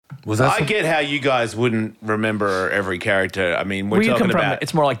I get how you guys wouldn't remember every character. I mean, we're talking about...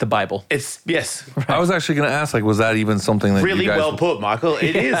 It's more like the Bible. Yes. Right. I was actually going to ask, was that even something that really you guys... well put, Michael.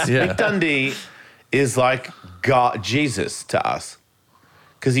 It is. Yeah. Mick Dundee is like God, Jesus to us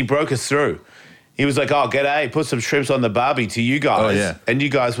because he broke us through. He was like, oh, g'day, put some shrimps on the Barbie to you guys. Oh, yeah. And you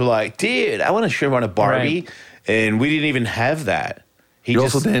guys were like, dude, I want a shrimp on a Barbie. Right. And we didn't even have that. He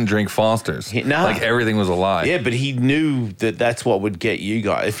also didn't drink Foster's. Like everything was a lie. Yeah, but he knew that that's what would get you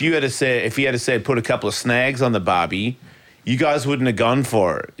guys. If he had said put a couple of snags on the Barbie, you guys wouldn't have gone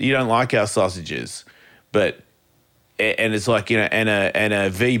for it. You don't like our sausages, and it's like and a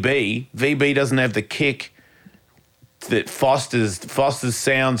VB doesn't have the kick that Foster's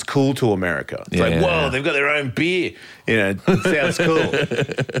sounds cool to America. It's whoa, they've got their own beer. Sounds cool.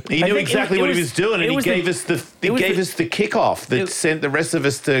 He knew exactly what he was doing, and he gave us the kickoff that sent the rest of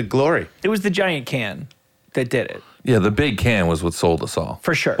us to glory. It was the giant can that did it. Yeah, the big can was what sold us all.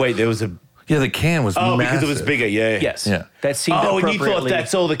 For sure. Wait, there was a... Yeah, the can was massive. Because it was bigger, yeah. Yes. Yeah. That seemed and you thought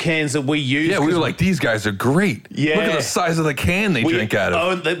that's all the cans that we use? Yeah, we were like, these guys are great. Yeah. Look at the size of the can they drink out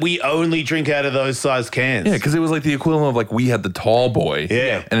of. We only drink out of those size cans. Yeah, because it was like the equivalent of like we had the tall boy.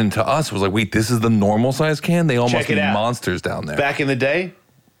 Yeah. And then to us, it was like, wait, this is the normal size can? They almost be monsters down there. Back in the day,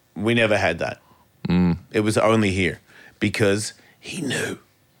 we never had that. It was only here because he knew.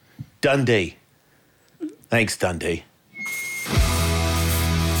 Dundee. Thanks, Dundee.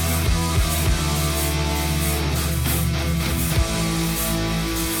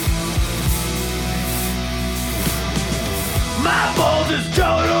 My balls is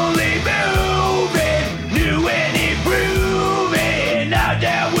totally moving, new and improving. Now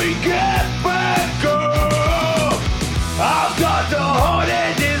that we get back up, I've got the heart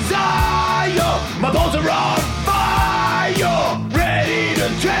and desire. My balls are on fire, ready to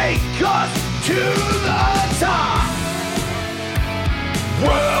take us to the top.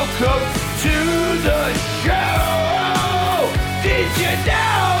 Welcome to the show. Did you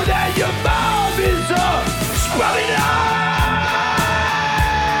know that your mom is a scrubbing up?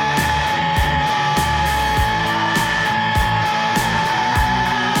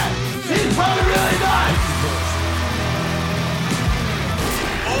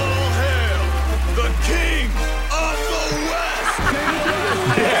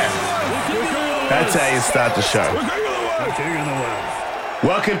 That's how you start the show.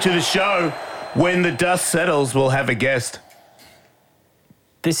 Welcome to the show. When the dust settles, we'll have a guest.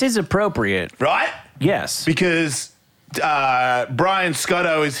 This is appropriate. Right? Yes. Because Brian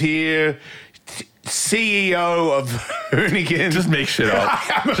Scotto is here, CEO of Hoonigan. Just make shit up.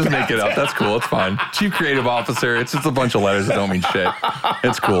 Just make it up. That's cool. It's fine. Chief Creative Officer. It's just a bunch of letters that don't mean shit.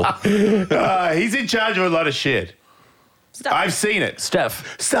 It's cool. He's in charge of a lot of shit. Stuff. I've seen it.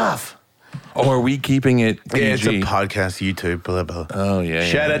 Stuff. Oh, are we keeping it PG? Yeah, it's a podcast, YouTube, blah, blah. Oh, yeah.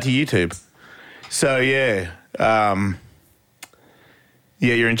 Shout out to YouTube. So, yeah.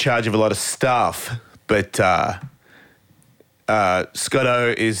 You're in charge of a lot of stuff, but Scotto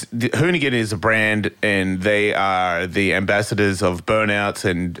is... Hoonigan is a brand, and they are the ambassadors of burnouts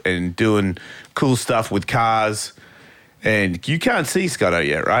and doing cool stuff with cars. And you can't see Scotto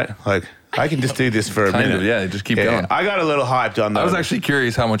yet, right? Like... I can just do this for a minute. Yeah, just keep going. I got a little hyped on that. I was actually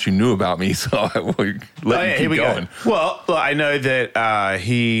curious how much you knew about me, so I would let you keep going. Well, I know that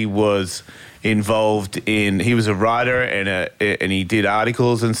he was involved in... He was a writer and he did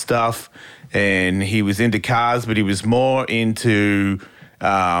articles and stuff, and he was into cars, but he was more into...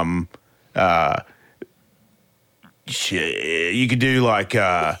 you could do like...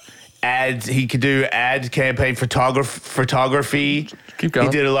 ads. He could do ad campaign photography. Keep going.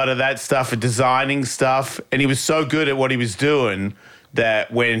 He did a lot of that stuff and designing stuff. And he was so good at what he was doing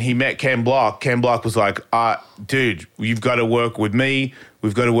that when he met Ken Block was like, dude, you've got to work with me.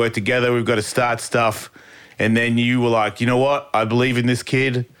 We've got to work together. We've got to start stuff. And then you were like, you know what? I believe in this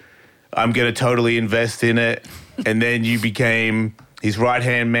kid. I'm going to totally invest in it. And then you became his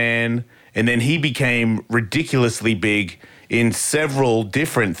right-hand man. And then he became ridiculously big in several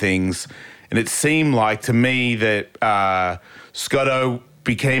different things. And it seemed like to me that Scotto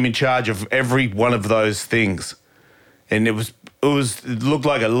became in charge of every one of those things. And it looked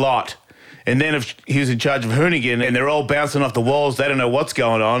like a lot. And then if he was in charge of Hoonigan and they're all bouncing off the walls, they don't know what's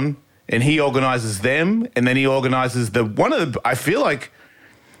going on. And he organizes them. And then he organizes I feel like,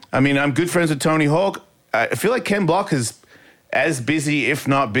 I'm good friends with Tony Hawk. I feel like Ken Block is as busy, if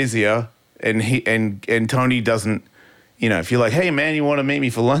not busier. And Tony doesn't, if you're like, hey, man, you want to meet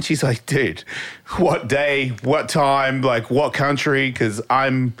me for lunch? He's like, dude, what day, what time, like what country? Because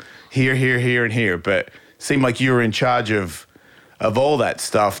I'm here, and here. But it seemed like you were in charge of all that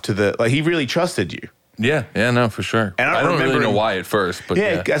stuff he really trusted you. Yeah, no, for sure. And I don't remember really know him- why at first, but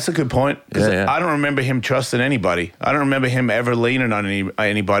Yeah, that's a good point. 'Cause Yeah. I don't remember him trusting anybody. I don't remember him ever leaning on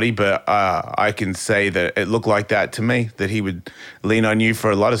anybody, but I can say that it looked like that to me, that he would lean on you for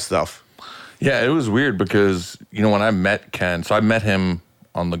a lot of stuff. Yeah, it was weird because, when I met Ken, so I met him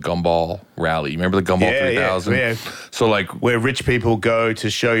on the Gumball rally. Remember the Gumball 3000? Yeah. So, Where rich people go to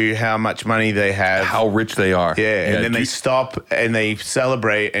show you how much money they have. how rich they are. Yeah, and then they stop and they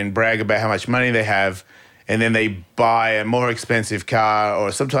celebrate and brag about how much money they have, and then they buy a more expensive car,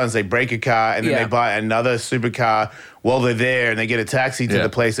 or sometimes they break a car and then they buy another supercar while they're there, and they get a taxi to the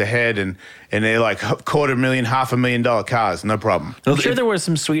place ahead, and they're like $250,000, $500,000 cars, no problem. I'm sure there were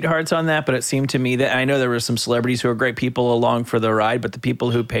some sweethearts on that, but it seemed to me that I know there were some celebrities who were great people along for the ride, but the people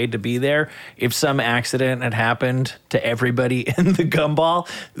who paid to be there, if some accident had happened to everybody in the Gumball,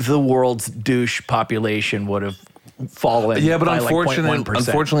 the world's douche population would have fallen. Yeah, but by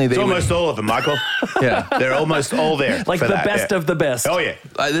unfortunately, It's they almost all of them, Michael. yeah. They're almost all there. like for the that, best of the best. Oh, yeah.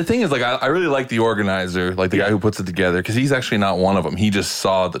 The thing is, I really like the organizer, like the guy who puts it together, because he's actually not one of them. He just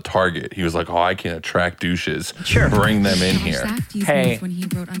saw the target. He was like, I can attract douches. Sure. Bring them in here. Hey. When he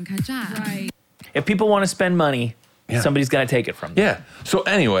wrote Uncut Gems. Right. If people want to spend money, somebody's got to take it from them. Yeah. So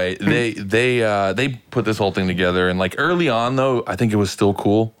anyway, they put this whole thing together, and early on though, I think it was still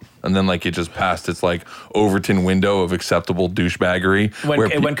cool, and then it just passed its Overton window of acceptable douchebaggery.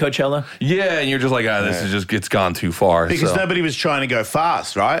 When Coachella? Yeah, and you're just like, this is just it's gone too far. Because nobody was trying to go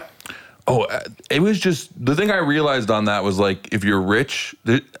fast, right? Oh, it was just the thing I realized on that was if you're rich,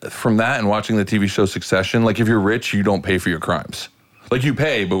 from that and watching the TV show Succession, if you're rich, you don't pay for your crimes. You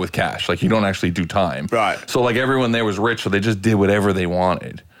pay, but with cash. You don't actually do time. Right. So everyone there was rich, so they just did whatever they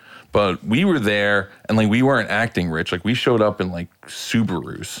wanted. But we were there, and we weren't acting rich. We showed up in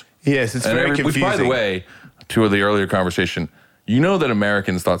Subarus. Yes, it's very confusing. Which, by the way, to the earlier conversation, that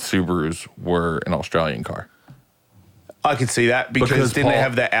Americans thought Subarus were an Australian car. I could see that because didn't they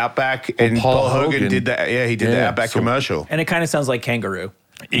have the Outback, and Paul Paul Hogan Hogan did that. Yeah, he did the Outback commercial. And it kind of sounds like Kangaroo.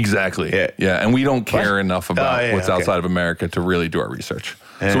 Exactly. Yeah. And we don't care enough about what's okay. outside of America to really do our research.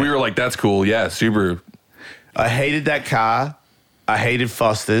 So we were like, that's cool. Yeah, Subaru. I hated that car. I hated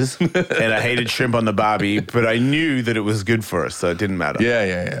Foster's, and I hated shrimp on the Barbie, but I knew that it was good for us, so it didn't matter. Yeah.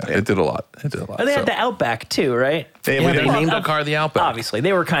 It did a lot. Oh, they had the Outback too, right? They named the car the Outback. Obviously,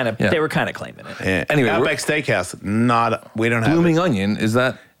 they were kind of claiming it. Yeah. Anyway, Outback Steakhouse, we don't have Blooming it. Onion, is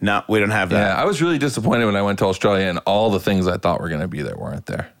that? No, we don't have that. Yeah, I was really disappointed when I went to Australia and all the things I thought were going to be there weren't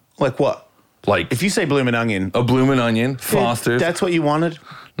there. Like what? If If you say Blooming Onion, a Bloomin' Onion, Foster's. that's what you wanted?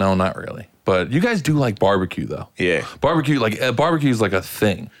 No, not really. But you guys do like barbecue, though. Yeah. Barbecue, barbecue is a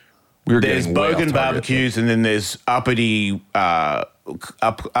thing. We were There's getting way off Bogan target. barbecues, and then there's uppity,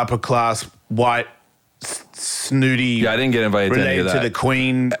 upper class, white, snooty. Yeah, I didn't get invited to any related of to that. the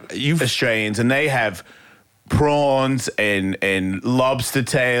Queen Australians, and they have prawns and lobster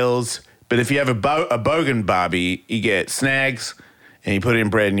tails. But if you have a Bogan barbie, you get snags, and you put it in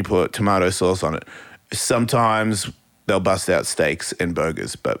bread and you put tomato sauce on it. Sometimes they'll bust out steaks and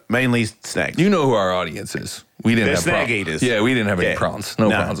burgers, but mainly snags. You know who our audience is. We didn't They're have snag prawns. eaters. Yeah, we didn't have any Yeah. prawns. No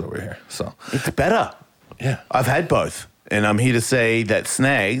No. prawns over here. So It's better. yeah. I've had both, and I'm here to say that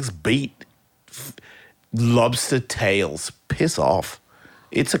snags beat lobster tails. Piss off.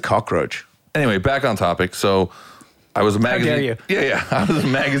 It's a cockroach. Anyway, back on topic. So I was a magazine. dare you. Yeah. I was a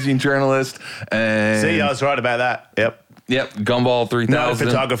magazine journalist, and See, I was right about that. Yep. Yep, Gumball 3000. Not a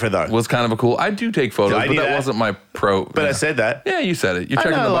photographer, though. Was kind of a cool. I do take photos, I but knew that that. wasn't my pro. But I said that. Yeah, you said it. You're I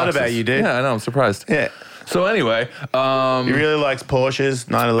checking know the a lot boxes. about you, dude. Yeah, I know. I'm surprised. Yeah. So anyway, He really likes Porsches,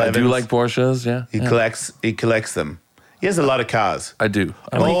 911s. I do like Porsches. Yeah, He collects them. He has a lot of cars. I do.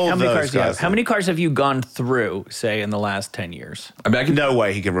 How many All cars those do you have? guys. How many cars have you gone through, say, in the last 10 years? I mean, I can. No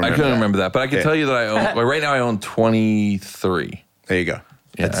way he can remember. I couldn't that. remember that, but I can Yeah. tell you that I own. Well, right now, I own 23. There you go.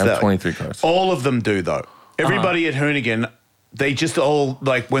 Yeah, That's I have that. 23 cars. All of them do, though. Everybody at Hoonigan, they just all,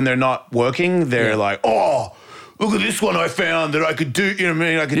 when they're not working, they're like, oh, look at this one I found that I could do, you know what I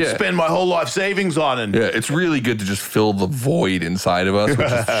mean? I could Yeah. spend my whole life savings on. And Yeah, it's really good to just fill the void inside of us,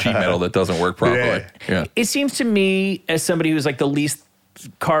 which is sheet metal that doesn't work properly. Yeah. It seems to me, as somebody who's the least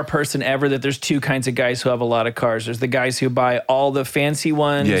car person ever, that there's two kinds of guys who have a lot of cars. There's the guys who buy all the fancy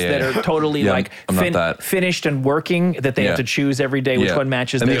ones that are totally Yeah, I'm not that. finished and working, that they have Yeah. to choose every day which Yeah. one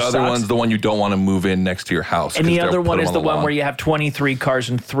matches and their the other socks. one's the one you don't want to move in next to your house. And 'cause the they'll other put one them is on the one lawn. where you have 23 cars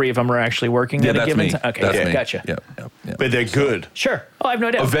and 3 of them are actually working Yeah, at a that's given me. time. Okay, That's me. gotcha. Yep. But they're good. Sure. Oh, I have no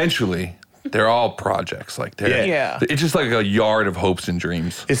doubt. Eventually, they're all projects. Yeah. It's just like a yard of hopes and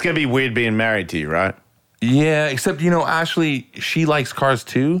dreams. It's going to be weird being married to you, right? Yeah, except Ashley, she likes cars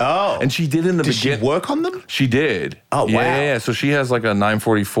too. Oh. And she did in the Did she beginning. work on them? She did. Oh, Yeah, wow. yeah. So she has like a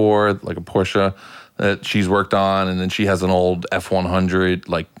 944, like a Porsche that she's worked on, and then she has an old F-100,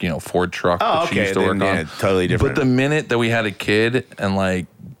 like, Ford truck that she used to work on. Totally different. But the minute that we had a kid and, like,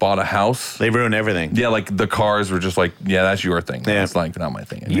 bought a house, they ruin everything. Yeah, like, the cars were just like, yeah, that's your thing. Yeah. That's, like, not my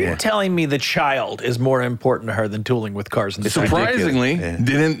thing anymore. You're telling me the child is more important to her than tooling with cars and stuff. Surprisingly,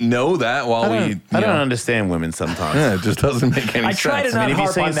 didn't know that while I don't understand women sometimes. Yeah, it just doesn't make any sense. I try to not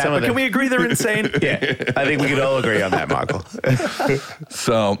harp on that, but can we agree they're insane? Yeah, I think we could all agree on that, Michael.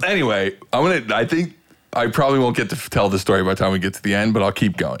 So, anyway, I think I probably won't get to tell the story by the time we get to the end, but I'll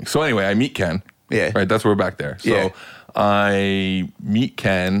keep going. So anyway, I meet Ken. Yeah. Right, that's where we're back there. So Yeah. I meet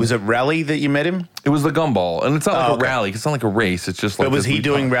Ken. Was it rally that you met him? It was the gumball. And it's not like a rally. It's not like a race. It's just like... But was he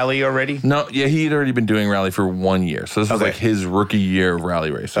doing rally already? No, yeah, he had already been doing rally for 1 year. So this was like his rookie year of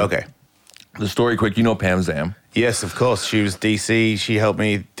rally racing. Okay. The story quick, Pam Zam. Yes, of course. She was DC. She helped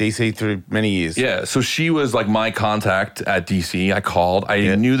me DC through many years. Yeah, so she was like my contact at DC. I called.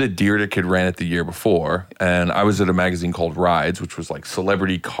 I knew that Deirdre had ran it the year before, and I was at a magazine called Rides, which was like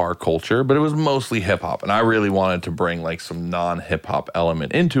celebrity car culture, but it was mostly hip hop. And I really wanted to bring like some non-hip hop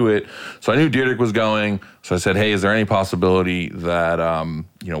element into it. So I knew Deirdre was going. So I said, hey, is there any possibility that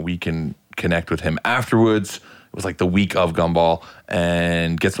we can connect with him afterwards? It was like the week of Gumball,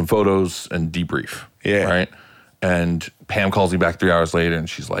 and get some photos and debrief. Yeah. Right? And Pam calls me back 3 hours later, and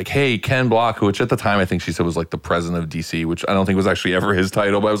she's like, hey, Ken Block, which at the time I think she said was like the president of DC, which I don't think was actually ever his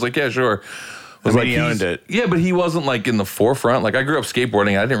title, but I was like, yeah, sure. He owned it. Yeah, but he wasn't like in the forefront. Like I grew up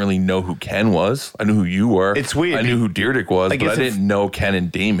skateboarding. I didn't really know who Ken was. I knew who you were. It's weird. I knew who Deirdre was, but I didn't know Ken and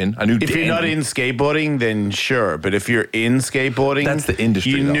Damon. I knew If you're not in skateboarding, then sure. But if you're in skateboarding, that's the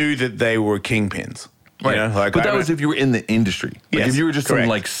industry. You knew that they were kingpins. Right. But that was if you were in the industry. Like if you were just some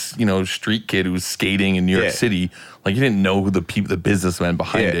like, street kid who was skating in New York City, like you didn't know who the businessmen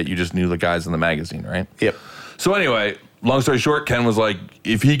behind it. You just knew the guys in the magazine, right? Yep. So anyway, long story short, Ken was like,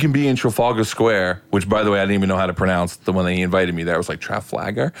 if he can be in Trafalgar Square, which by the way, I didn't even know how to pronounce the one that he invited me there. It was like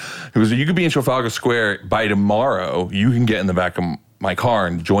Trafalgar. He was like, you could be in Trafalgar Square by tomorrow. You can get in the back of my car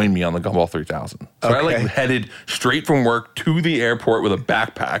and join me on the Gumball 3000. So I like headed straight from work to the airport with a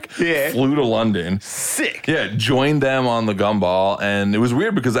backpack, flew to London. Sick. Yeah, joined them on the Gumball. And it was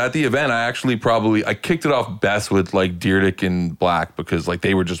weird because at the event, I kicked it off best with like Deirdre and Black because like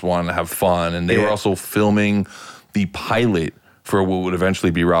they were just wanting to have fun. And they were also filming the pilot for what would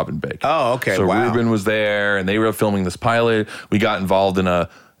eventually be Robin Big. Oh, okay. So Ruben was there and they were filming this pilot. We got involved in a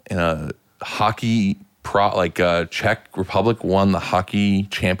hockey Czech Republic won the hockey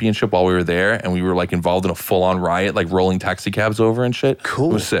championship while we were there, and we were like involved in a full-on riot, like rolling taxi cabs over and shit.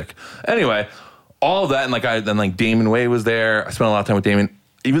 Cool. It was sick. Anyway, all of that, and then Damon Way was there. I spent a lot of time with Damon.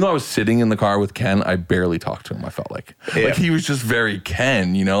 Even though I was sitting in the car with Ken, I barely talked to him, I felt like. Like he was just very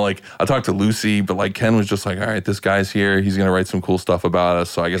Ken, like I talked to Lucy, but like Ken was just like, all right, this guy's here. He's going to write some cool stuff about us,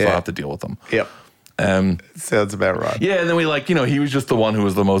 so I guess I'll have to deal with him. Yep. Sounds about right. Yeah, and then we he was just the one who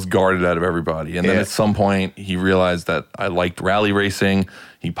was the most guarded out of everybody. And then at some point, he realized that I liked rally racing.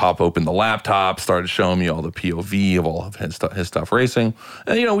 He popped open the laptop, started showing me all the POV of all of his stuff racing.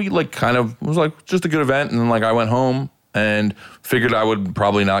 And, we it was like just a good event. And then I went home and figured I would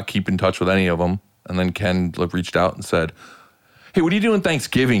probably not keep in touch with any of them. And then Ken reached out and said, hey, what are you doing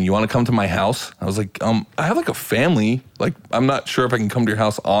Thanksgiving? You want to come to my house? I was like, I have a family. I'm not sure if I can come to your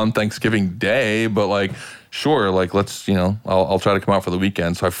house on Thanksgiving Day, but sure, let's, I'll try to come out for the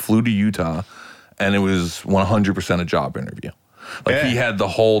weekend. So I flew to Utah, and it was 100% a job interview. He had the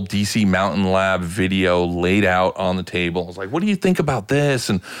whole DC Mountain Lab video laid out on the table. I was like, what do you think about this?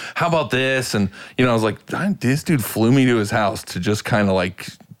 And how about this? And, I was like, this dude flew me to his house to just kind of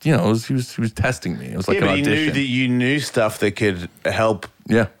he was testing me. It was like an audition. He knew that you knew stuff that could help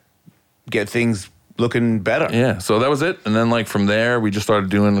get things looking better. Yeah, so that was it. And then from there, we just started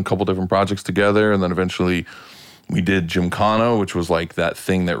doing a couple different projects together. And then eventually we did Gymkhana, which was that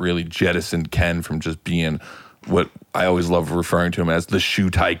thing that really jettisoned Ken from just being what I always love referring to him as, the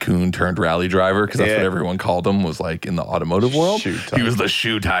shoe tycoon turned rally driver, because that's what everyone called him, was in the automotive world. He was the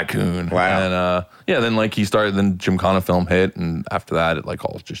shoe tycoon. Wow. And then he started, then Gymkhana film hit, and after that it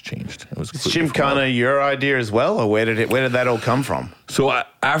all just changed. It was Gymkhana your idea as well, or where did that all come from? So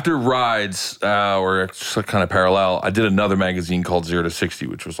after Rides, or kind of parallel, I did another magazine called 0 to 60,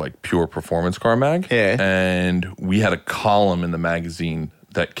 which was pure performance car mag. Yeah. And we had a column in the magazine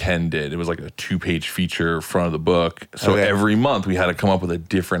that Ken did. It was a 2-page feature front of the book. So every month we had to come up with a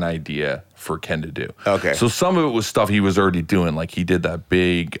different idea for Ken to do. Okay. So some of it was stuff he was already doing. He did that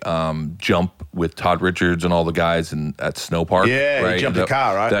big jump with Todd Richards and all the guys at Snow Park. Yeah, right? He jumped a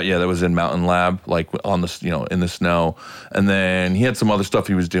car, right? That was in Mountain Lab, on the in the snow. And then he had some other stuff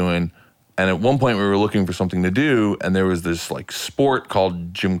he was doing. And at one point we were looking for something to do, and there was this like sport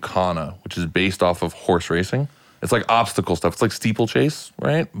called Gymkhana, which is based off of horse racing. It's like obstacle stuff. It's like steeplechase,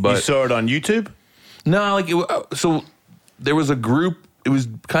 right? But you saw it on YouTube? no, like so there was a group. It was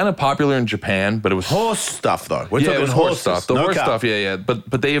kind of popular in Japan, but it was Horse stuff, though. We're it talking was horses, horse stuff. The no horse car. stuff, yeah.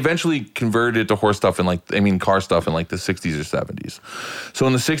 But they eventually converted to horse stuff car stuff in like the 60s or 70s. So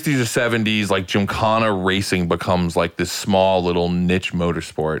in the 60s or 70s, like Gymkhana racing becomes like this small little niche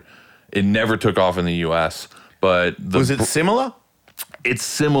motorsport. It never took off in the U.S., but Was it similar? It's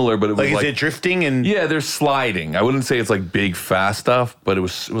similar, but it was Like, is it drifting and... yeah, there's sliding. I wouldn't say it's like big fast stuff, but it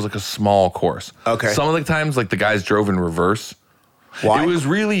was like a small course. Okay. Some of the times, like the guys drove in reverse. Why? It was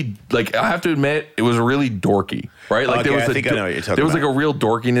really like I have to admit, it was really dorky, right? Like Okay, I think I know what you're talking There was about. like a real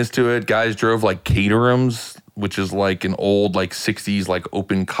dorkiness to it. Guys drove like Caterhams, which is like an old like 60s like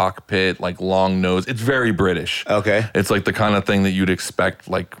open cockpit, like long nose. It's very British. Okay. It's like the kind of thing that you'd expect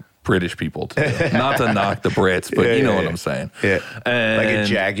like British people to do. Not to knock the Brits, but you know what I'm saying. Yeah. And Like a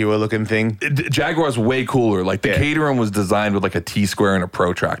Jaguar looking thing. Jaguar's way cooler. Like the Yeah. Caterham was designed with like a T-square and a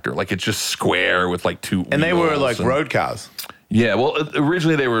protractor. Like it's just square with like two And they were wheels like and- road cars. Yeah, well,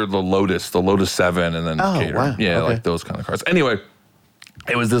 originally they were the Lotus 7, and then Caterham. wow. Yeah, Okay. like those kind of cars. Anyway,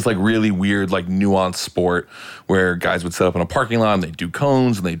 it was this like really weird, like nuanced sport where guys would set up in a parking lot and they'd do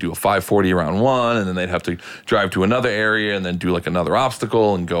cones and they'd do a 540 around one, and then they'd have to drive to another area and then do like another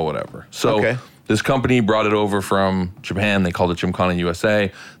obstacle and go whatever. So Okay. this company brought it over from Japan. They called it Gymkhana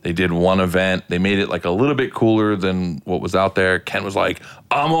USA. They did one event. They made it like a little bit cooler than what was out there. Ken was like,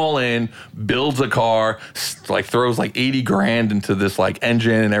 I'm all in, builds a car, like throws like 80 grand into this like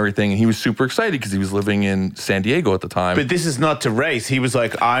engine and everything. And he was super excited because he was living in San Diego at the time. But this is not to race. He was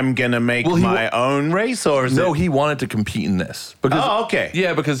like, I'm going to make Well, he my own race, or is no, it? he wanted to compete in this. Because, Oh, okay.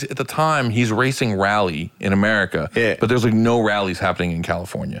 Yeah, because at the time he's racing rally in America. Yeah. But there's like no rallies happening in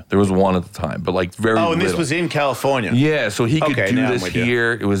California. There was one at the time, but like very Oh, and this little. was in California. Yeah, so he could Okay, do now I'm this with you.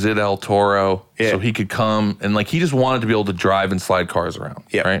 here. It was at El Toro. Yeah. So he could come and like he just wanted to be able to drive and slide cars around.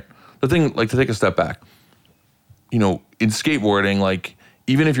 Yeah. Right? The thing, like to take a step back, you know, in skateboarding, like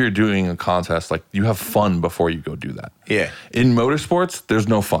even if you're doing a contest, like you have fun before you go do that. Yeah. In motorsports, there's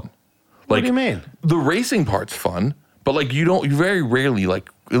no fun. What Like do you mean? the racing part's fun, but like you very rarely, like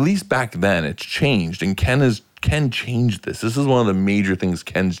at least back then it's changed, and Ken changed this. This is one of the major things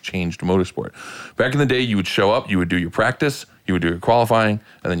Ken's changed motorsport. Back in the day, you would show up, you would do your practice, you would do your qualifying,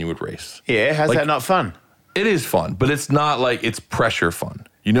 and then you would race. Yeah, how's Like, that not fun? It is fun, but it's not like it's pressure fun.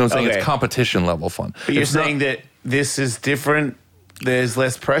 You know what I'm saying? Okay. It's competition level fun. But you're It's not- saying that this is different? There's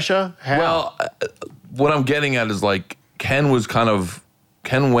less pressure? How? Well, what I'm getting at is like Ken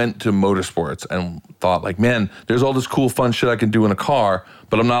went to motorsports and thought like, man, there's all this cool fun shit I can do in a car,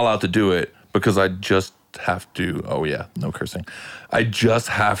 but I'm not allowed to do it because I just have to, oh yeah, no cursing. I just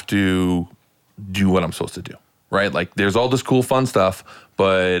have to do what I'm supposed to do, right? Like there's all this cool fun stuff,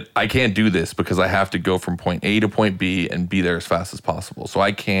 but I can't do this because I have to go from point A to point B and be there as fast as possible. So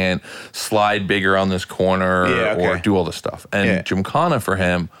I can't slide bigger on this corner Yeah, okay. or do all this stuff. And Yeah. Gymkhana for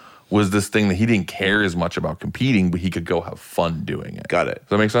him was this thing that he didn't care as much about competing, but he could go have fun doing it. Got it. Does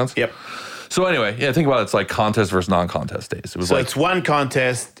that make sense? Yep. So anyway, yeah, think about it. It's like contest versus non-contest days. It was So like it's one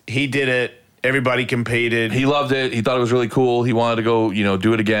contest. He did it. Everybody competed. he loved it. He thought it was really cool. He wanted to go,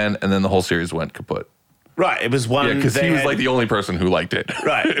 do it again. And then the whole series went kaput. Right. It was one. Yeah, because they he was had- like the only person who liked it.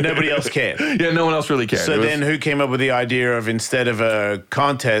 Right. Nobody else cared. Yeah, no one else really cared. So It was- then who came up with the idea of instead of a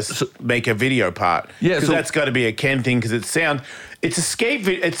contest, make a video part? Yeah, Because so- that's got to be a Ken thing because it's a skate,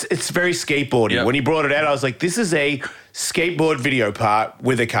 it's very skateboardy. Yep. When he brought it out, I was like, this is a skateboard video part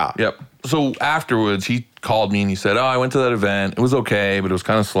with a car. Yep. So afterwards, he called me and he said, I went to that event. It was okay, but it was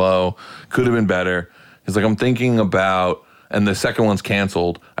kind of slow. Could have been better. He's like, I'm thinking about, and the second one's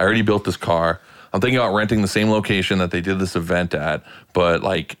canceled. I already built this car. I'm thinking about renting the same location that they did this event at, but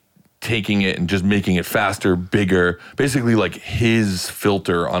like taking it and just making it faster, bigger, basically like his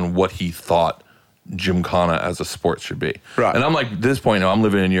filter on what he thought Gymkhana as a sport should be. Right. And I'm like, at this point, I'm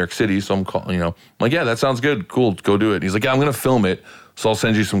living in New York City, so I'm like, yeah, that sounds good. Cool, go do it. He's like, yeah, I'm going to film it, so I'll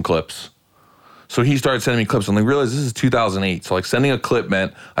send you some clips. So he started sending me clips, and I realized this is 2008. So like sending a clip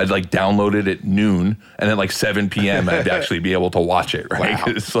meant I'd like download it at noon, and at like 7 p.m. I'd actually be able to watch it. Right?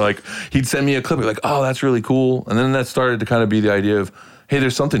 Wow. So like he'd send me a clip, like, oh, that's really cool, and then that started to kind of be the idea of, hey,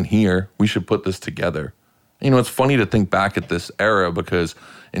 there's something here. We should put this together. It's funny to think back at this era because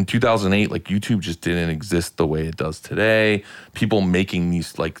in 2008, like YouTube just didn't exist the way it does today. People making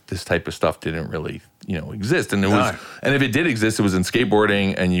this type of stuff didn't really, exist. And and if it did exist, it was in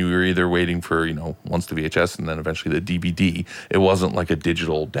skateboarding, and you were either waiting for, once the VHS and then eventually the DVD. It wasn't like a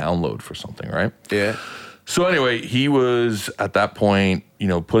digital download for something, right? Yeah. So anyway, he was at that point,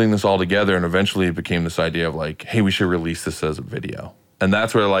 putting this all together, and eventually it became this idea of like, hey, we should release this as a video. And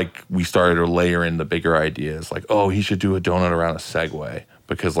that's where like we started to layer in the bigger ideas, like, oh, he should do a donut around a Segway,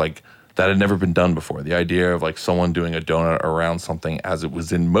 because like that had never been done before. The idea of like someone doing a donut around something as it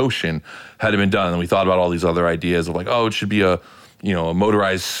was in motion hadn't been done. And we thought about all these other ideas of like, oh, it should be a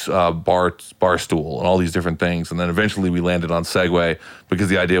motorized bar stool and all these different things. And then eventually we landed on Segway, because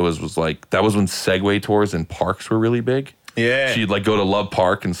the idea was like, that was when Segway tours in parks were really big. Yeah. So you'd like go to Love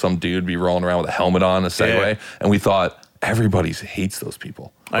Park and some dude would be rolling around with a helmet on, a Segway. Yeah. And we thought, everybody hates those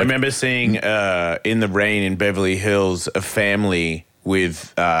people. I remember seeing In the Rain in Beverly Hills a family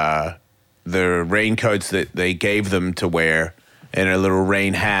with the raincoats that they gave them to wear and a little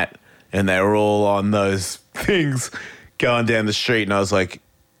rain hat, and they were all on those things going down the street. And I was like,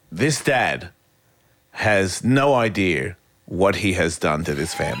 this dad has no idea what he has done to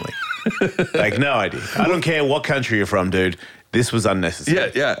this family. Like, no idea. I don't care what country you're from, dude. This was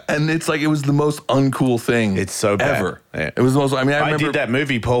unnecessary. Yeah. And it's like, it was the most uncool thing It's so bad. ever. Yeah. It was the most, I remember. I did that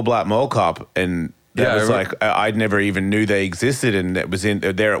movie, Paul Blart Mall Cop, and that was like, I never even knew they existed, and it was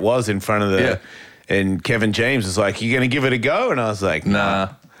there it was in front of the, and Kevin James was like, you going to give it a go? And I was like, nah.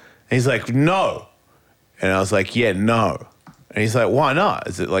 He's like, no. And I was like, yeah, no. And he's like, why not?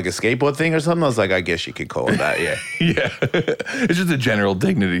 Is it like a skateboard thing or something? I was like, I guess you could call it that, yeah. Yeah. It's just a general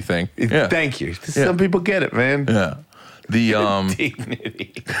dignity thing. Yeah. Thank you. Some people get it, man. Yeah. The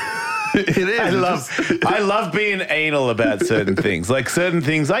dignity. It is. I love being anal about certain things. Like certain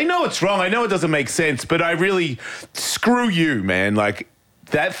things, I know it's wrong. I know it doesn't make sense, but I really, screw you, man. Like,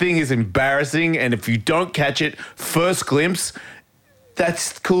 that thing is embarrassing, and if you don't catch it first glimpse,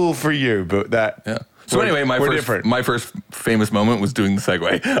 that's cool for you, but that... Yeah. So anyway, my first famous moment was doing the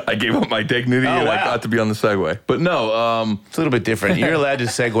Segway. I gave up my dignity and I got to be on the Segway. But no, it's a little bit different. You're allowed to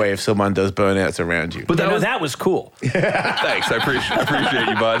Segway if someone does burnouts around you. But that was cool. Thanks, I appreciate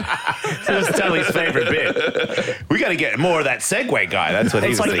you, bud. That was Tully's favorite bit. We got to get more of that Segway guy. That's what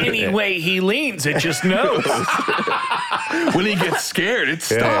he's like. It's like any way he leans, it just knows. When he gets scared, it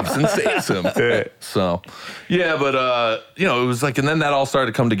stops and saves him. Yeah. So, yeah, but it was like, and then that all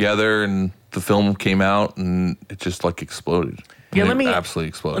started to come together, and the film came out, and it just like exploded. Yeah, absolutely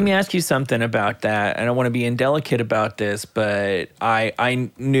exploded. Let me ask you something about that. I don't want to be indelicate about this, but I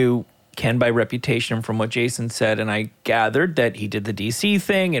knew Ken by reputation from what Jason said, and I gathered that he did the DC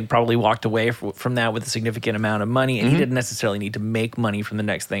thing and probably walked away from that with a significant amount of money, and he didn't necessarily need to make money from the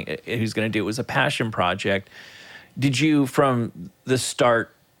next thing he was going to do. It was a passion project. Did you, from the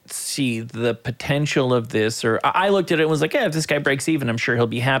start, see the potential of this? Or I looked at it and was like, if this guy breaks even, I'm sure he'll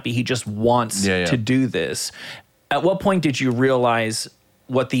be happy. He just wants to do this. At what point did you realize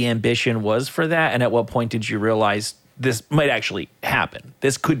what the ambition was for that? And at what point did you realize this might actually happen?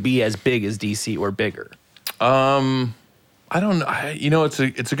 This could be as big as DC or bigger. I don't know. It's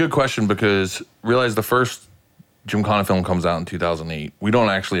a good question, because realize the first Jim Conner film comes out in 2008. We don't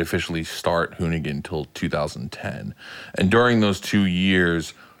actually officially start Hoonigan until 2010. And during those 2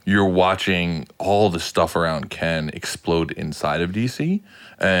 years, you're watching all the stuff around Ken explode inside of DC.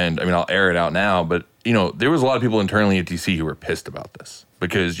 And I mean, I'll air it out now, but there was a lot of people internally at DC who were pissed about this,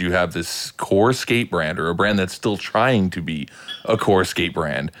 because you have this core skate brand, or a brand that's still trying to be a core skate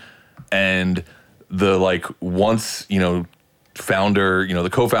brand. And the founder, the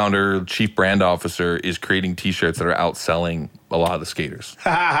co-founder, chief brand officer is creating t-shirts that are outselling a lot of the skaters.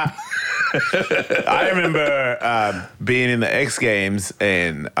 I remember being in the X Games,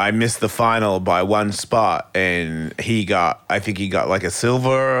 and I missed the final by one spot, and I think he got like a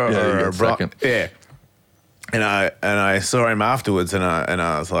silver or a bronze. Yeah. And I saw him afterwards, and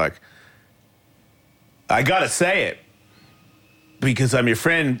I was like, I gotta say it, because I'm your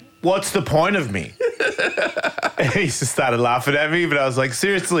friend. What's the point of me? And he just started laughing at me, but I was like,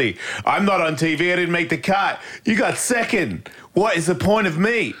 seriously, I'm not on TV. I didn't make the cut. You got second. What is the point of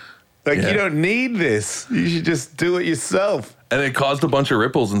me? Like, you don't need this. You should just do it yourself. And it caused a bunch of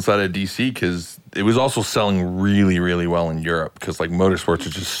ripples inside of DC, because it was also selling really, really well in Europe, because like motorsports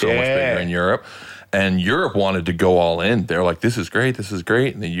is just so much bigger in Europe. And Europe wanted to go all in. They're like, this is great, this is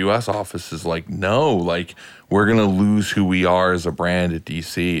great. And the U.S. office is like, no, like, we're going to lose who we are as a brand at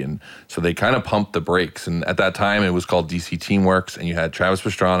DC. And so they kind of pumped the brakes. And at that time, it was called DC Teamworks. And you had Travis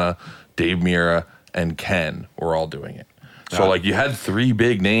Pastrana, Dave Mira, and Ken were all doing it. So, like, you had three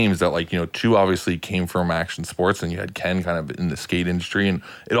big names that, like, two obviously came from action sports, and you had Ken kind of in the skate industry. And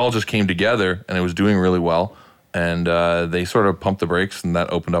it all just came together, and it was doing really well. And they sort of pumped the brakes, and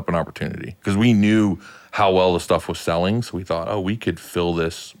that opened up an opportunity, because we knew how well the stuff was selling. So we thought, we could fill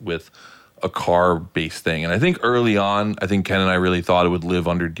this with a car-based thing. And I think early on, Ken and I really thought it would live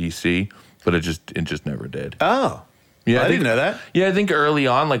under DC. but it just never did. Oh, Yeah, I didn't know that. Yeah, I think early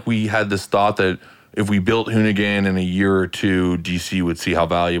on, like we had this thought that if we built Hoonigan in a year or two, DC would see how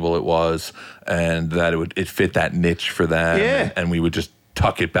valuable it was, and that it fit that niche for them. Yeah. And we would just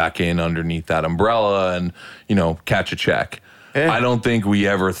tuck it back in underneath that umbrella and, catch a check. Yeah. I don't think we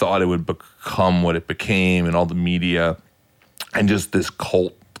ever thought it would become what it became and all the media and just this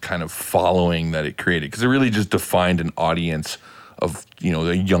cult kind of following that it created, because it really just defined an audience of,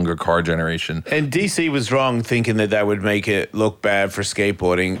 the younger car generation. And DC was wrong thinking that would make it look bad for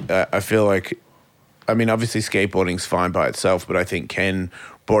skateboarding. I feel like, obviously skateboarding's fine by itself, but I think Ken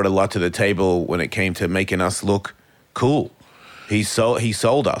brought a lot to the table when it came to making us look cool. He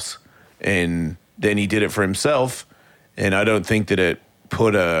sold us, and then he did it for himself, and I don't think that it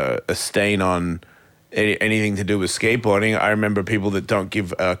put a stain on anything to do with skateboarding. I remember people that don't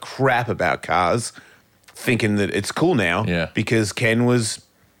give a crap about cars thinking that it's cool now because Ken was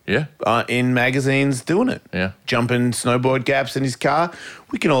in magazines doing it. Yeah. Jumping snowboard gaps in his car.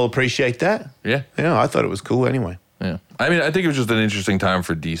 We can all appreciate that. Yeah. I thought it was cool anyway. Yeah. I think it was just an interesting time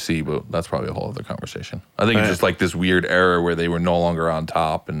for DC, but that's probably a whole other conversation. I think it's just like this weird era where they were no longer on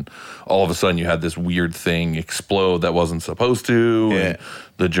top, and all of a sudden you had this weird thing explode that wasn't supposed to. Yeah. And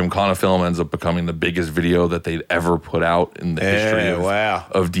the Gymkhana film ends up becoming the biggest video that they'd ever put out in the history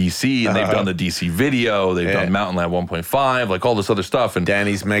of DC. And they've done the DC video. They've done Mountain Lab 1.5, like all this other stuff. And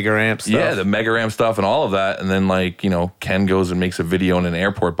Danny's Mega Ramp stuff. Yeah, the Mega Ramp stuff and all of that. And then, Ken goes and makes a video in an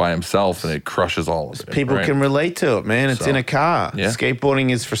airport by himself, and it crushes all of it. People can relate to it, man. It's in a car. Yeah.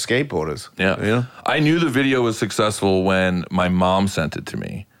 Skateboarding is for skateboarders. Yeah. I knew the video was successful when my mom sent it to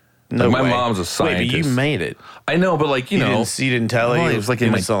me. No my way. mom's a scientist. Wait, but you made it. I know, but you didn't tell her. It was like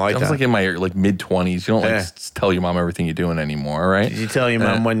in my mid-20s. You don't tell your mom everything you're doing anymore, right? Did you tell your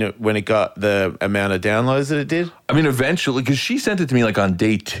mom when it got the amount of downloads that it did? Eventually, because she sent it to me on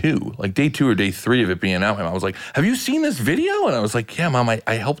day 2 or day 3 of it being out. My mom was like, "Have you seen this video?" And I was like, "Yeah, Mom,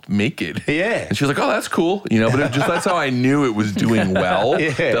 I helped make it." Yeah. And she was like, "Oh, that's cool," But that's how I knew it was doing well.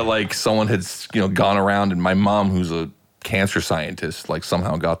 That someone had gone around, and my mom, who's a cancer scientist,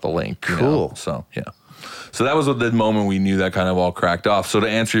 somehow got the link. Cool. So yeah. So that was the moment we knew that kind of all cracked off. So to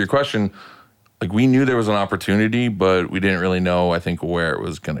answer your question, we knew there was an opportunity, but we didn't really know, I think, where it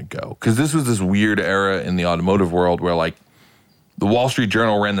was going to go. Because this was this weird era in the automotive world where the Wall Street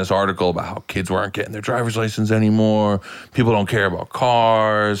Journal ran this article about how kids weren't getting their driver's license anymore. People don't care about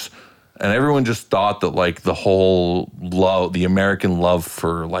cars. And everyone just thought that the whole the American love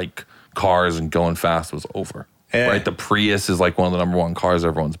for cars and going fast was over. Yeah. Right, the Prius is one of the number one cars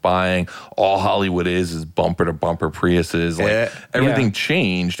everyone's buying. All Hollywood is bumper to bumper Priuses. Everything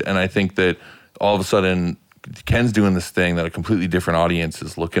changed, and I think that all of a sudden Ken's doing this thing that a completely different audience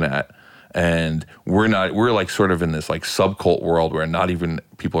is looking at, and we're sort of in this subcult world where not even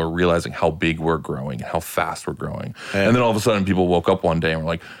people are realizing how big we're growing and how fast we're growing. Yeah. And then all of a sudden people woke up one day and were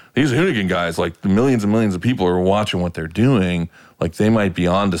like, these Hoonigan guys, millions and millions of people are watching what they're doing. They might be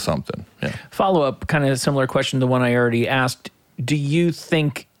onto something. Yeah. Follow-up, kind of similar question to the one I already asked. Do you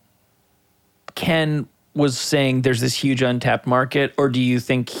think Ken was saying there's this huge untapped market, or do you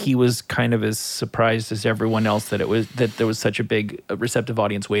think he was kind of as surprised as everyone else that there was such a big receptive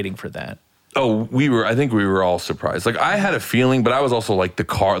audience waiting for that? Oh, I think we were all surprised. I had a feeling, but I was also the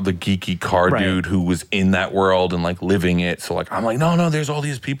geeky car dude who was in that world and living it. So I'm no, there's all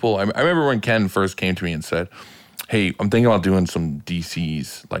these people. I remember when Ken first came to me and said, "Hey, I'm thinking about doing some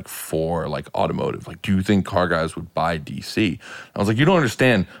DCs for automotive. Do you think car guys would buy DC?" I was like, "You don't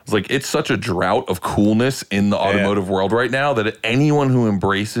understand." I was it's such a drought of coolness in the automotive world right now that anyone who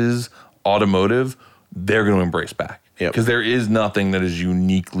embraces automotive, they're going to embrace back. Because there is nothing that is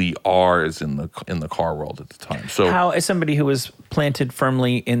uniquely ours in the car world at the time. So, how, as somebody who was planted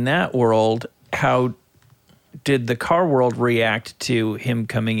firmly in that world, how did the car world react to him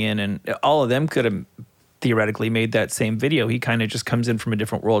coming in? And all of them could have theoretically made that same video. He kind of just comes in from a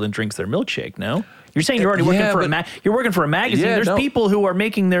different world and drinks their milkshake. No, you're saying you're already working for you're working for a magazine. Yeah, There's people who are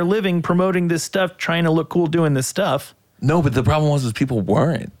making their living promoting this stuff, trying to look cool doing this stuff. No, but the problem was people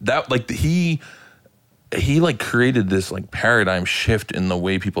weren't. That he created this paradigm shift in the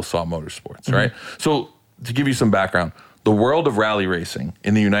way people saw motorsports, right? So to give you some background, the world of rally racing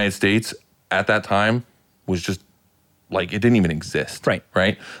in the United States at that time was just it didn't even exist. Right.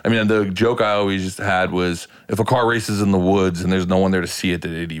 The joke I always had was, if a car races in the woods and there's no one there to see it,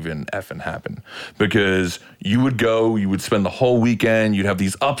 did it even effing happen? Because you would spend the whole weekend, you'd have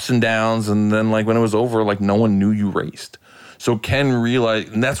these ups and downs, and then when it was over, no one knew you raced. So Ken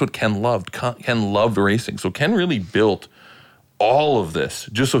realized, and that's what Ken loved. Ken loved racing. So Ken really built all of this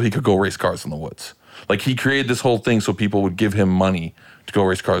just so he could go race cars in the woods. He created this whole thing so people would give him money to go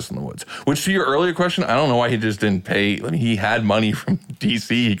race cars in the woods. Which, to your earlier question, I don't know why he just didn't pay. I mean, he had money from DC.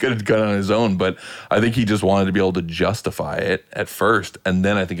 He could have gone on his own, but I think he just wanted to be able to justify it at first, and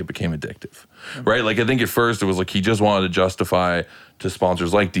then I think it became addictive, right? Like, I think at first it was like he just wanted to justify to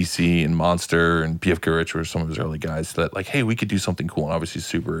sponsors like DC and Monster and PF Goodrich were some of his early guys that like, hey, we could do something cool, and obviously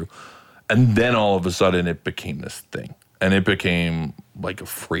Subaru. And then all of a sudden it became this thing. And it became like a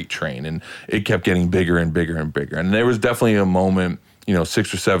freight train, and it kept getting bigger and bigger and bigger. And there was definitely a moment,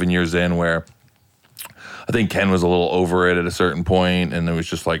 6 or 7 years in where I think Ken was a little over it at a certain point, and it was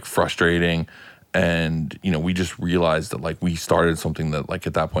just like frustrating. And, we just realized that like we started something that like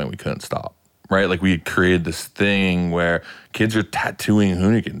at that point we couldn't stop, right? Like we had created this thing where kids are tattooing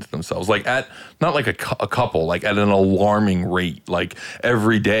Hoonigans themselves, like at, not like a couple, like at an alarming rate. Like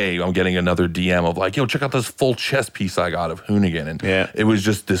every day I'm getting another DM of like, yo, check out this full chest piece I got of Hoonigan. And it was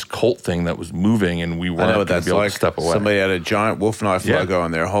just this cult thing that was moving, and we weren't going to be able to step away. Somebody had a giant wolf knife logo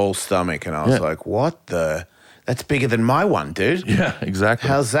on their whole stomach, and I was like, what the? That's bigger than my one, dude. Yeah, exactly.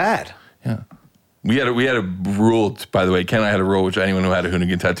 How's that? Yeah. We had a rule, by the way. Ken and I had a rule, which anyone who had a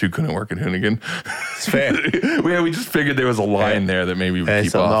Hoonigan tattoo couldn't work at Hoonigan. It's fair. we just figured there was a line there that maybe we would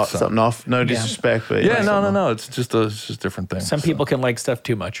keep off. Something off. No disrespect, but no. It's just a different thing. Some people can like stuff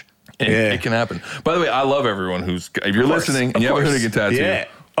too much. It can happen. By the way, I love everyone if you're listening and you have a Hoonigan tattoo. Yeah.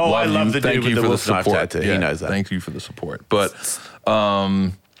 Oh, I love the dude with the wolf knife tattoo. He knows that. Thank you for the support. But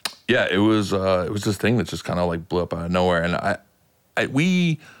it was this thing that just kind of like blew up out of nowhere, and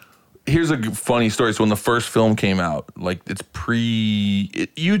here's a funny story. So when the first film came out, like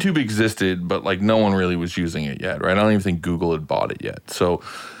YouTube existed, but like no one really was using it yet, right? I don't even think Google had bought it yet. So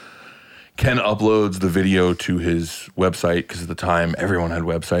Ken uploads the video to his website, because at the time everyone had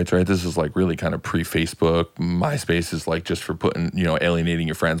websites, right? This is like really kind of pre-Facebook. MySpace is like just for putting, alienating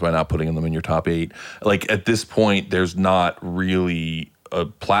your friends by not putting them in your top 8. Like at this point, there's not really a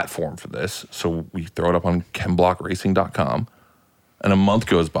platform for this. So we throw it up on kenblockracing.com. And a month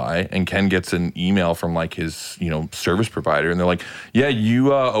goes by, and Ken gets an email from like his, service provider, and they're like, "Yeah,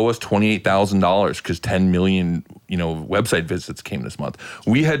 you owe us $28,000 because 10 million, website visits came this month."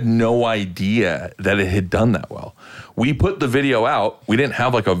 We had no idea that it had done that well. We put the video out. We didn't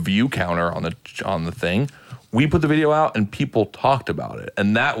have like a view counter on the thing. We put the video out, and people talked about it,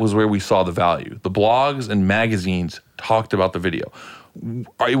 and that was where we saw the value. The blogs and magazines talked about the video.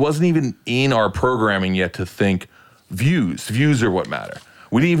 It wasn't even in our programming yet to think. Views are what matter.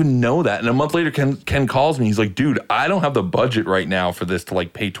 We didn't even know that. And a month later, Ken calls me. He's like, dude, I don't have the budget right now for this to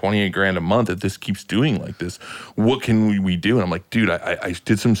like pay $28,000 a month if this keeps doing like this. What can we do? And I'm like, dude, I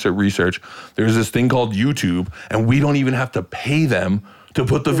did some research. There's this thing called YouTube, and we don't even have to pay them to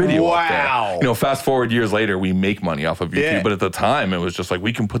put the video up there. Fast forward years later, we make money off of YouTube. Yeah. But at the time, it was just like,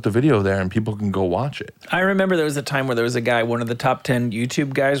 we can put the video there and people can go watch it. I remember there was a time where there was a guy, one of the top 10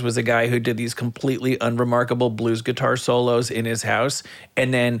 YouTube guys was a guy who did these completely unremarkable blues guitar solos in his house.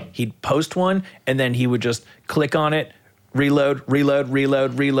 And then he'd post one, and then he would just click on it, reload.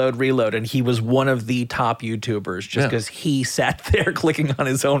 And he was one of the top YouTubers just because he sat there clicking on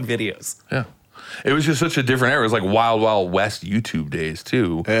his own videos. Yeah. It was just such a different era. It was like Wild Wild West YouTube days,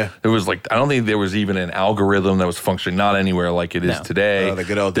 too. Yeah. There was like, I don't think there was even an algorithm that was functioning, not anywhere like it is today. Oh, the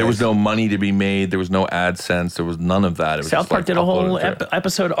good old days. There was no money to be made. There was no AdSense. There was none of that. It was South Park did a whole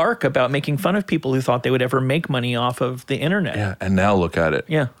episode arc about making fun of people who thought they would ever make money off of the internet. Yeah, and now look at it.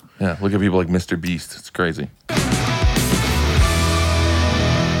 Yeah. Yeah, look at people like Mr. Beast. It's crazy.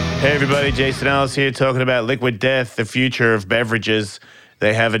 Hey, everybody. Jason Ellis here talking about Liquid Death, the future of beverages.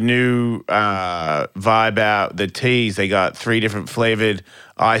 They have a new vibe out, the teas. They got 3 different flavored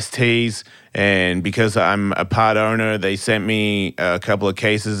iced teas. And because I'm a part owner, they sent me a couple of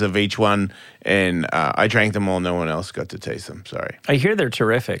cases of each one. And I drank them all. No one else got to taste them. Sorry. I hear they're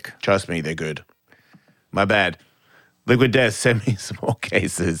terrific. Trust me, they're good. My bad. Liquid Death sent me some more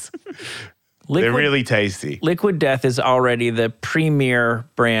cases. They're really tasty. Liquid Death is already the premier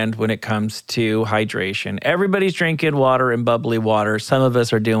brand when it comes to hydration. Everybody's drinking water and bubbly water. Some of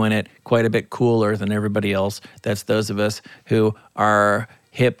us are doing it quite a bit cooler than everybody else. That's those of us who are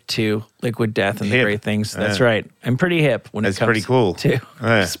hip to Liquid Death and the great things. That's right. I'm pretty hip when it comes to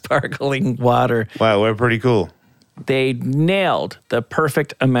sparkling water. Wow, we're pretty cool. They nailed the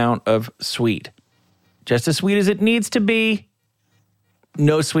perfect amount of sweet. Just as sweet as it needs to be,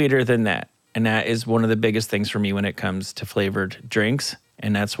 no sweeter than that. And that is one of the biggest things for me when it comes to flavored drinks.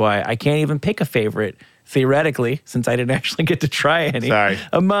 And that's why I can't even pick a favorite, theoretically, since I didn't actually get to try any. Sorry.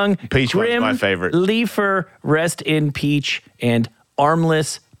 Among Peach Grim, one's my favorite. Leafer, Rest in Peach, and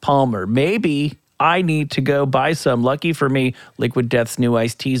Armless Palmer. Maybe I need to go buy some. Lucky for me, Liquid Death's new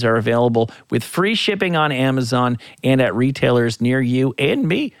iced teas are available with free shipping on Amazon and at retailers near you and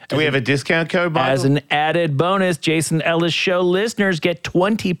me. Do we have a discount code, Michael? As an added bonus, Jason Ellis Show listeners get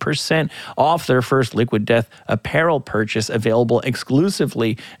 20% off their first Liquid Death apparel purchase, available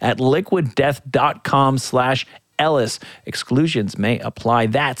exclusively at liquiddeath.com/Ellis. Exclusions may apply.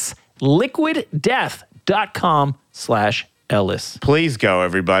 That's liquiddeath.com/Ellis. Please go,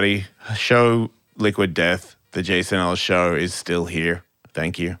 everybody. Show Liquid Death. The Jason Ellis Show is still here.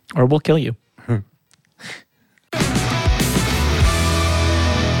 Thank you. Or we'll kill you.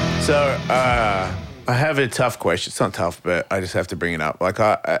 So, I have a tough question. It's not tough, but I just have to bring it up. Like,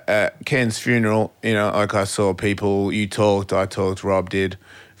 at Ken's funeral, like I saw people, you talked, I talked, Rob did,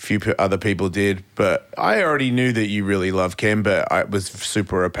 a few other people did, but I already knew that you really loved Ken, but it was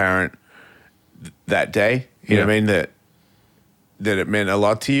super apparent that day, you know what I mean, that it meant a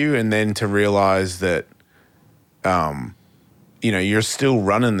lot to you, and then to realize that, you're still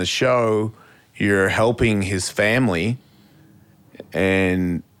running the show, you're helping his family,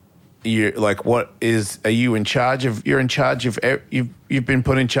 and you're like, are you in charge of, you've been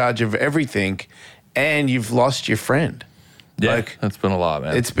put in charge of everything, and you've lost your friend. Yeah, like, that's been a lot,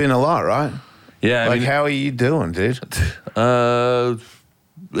 man. It's been a lot, right? Yeah. How are you doing, dude? I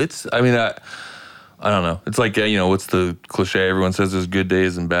don't know. It's like, what's the cliche? Everyone says there's good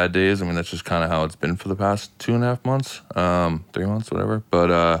days and bad days. I mean, that's just kind of how it's been for the past 2.5 months, 3 months, whatever.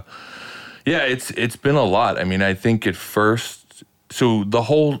 But, it's been a lot. I mean, I think at first, so the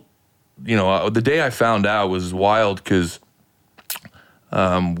whole, the day I found out was wild because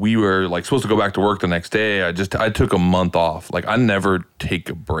we were like supposed to go back to work the next day. I took a month off. Like, I never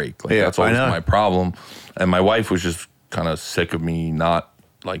take a break. Like, that's always my problem. And my wife was just kind of sick of me not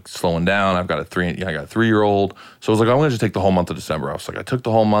like slowing down. I got a 3-year-old. So I was like, I'm going to just take the whole month of December off. So I took the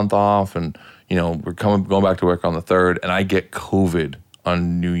whole month off, and, we're going back to work on the 3rd, and I get COVID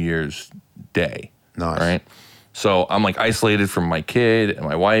on New Year's Day. Nice. Right? So I'm like isolated from my kid and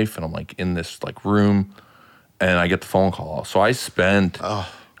my wife, and I'm like in this like room, and I get the phone call. So I spent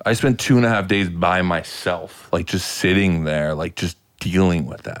 2.5 days by myself, like just sitting there, like just dealing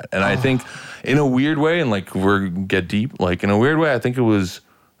with that. And I think in a weird way, and like we're get deep, like in a weird way, I think it was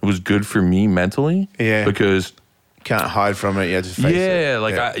good for me mentally. Yeah. Because can't hide from it. Yeah, just face it.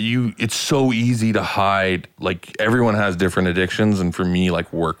 Like it's so easy to hide. Like everyone has different addictions, and for me,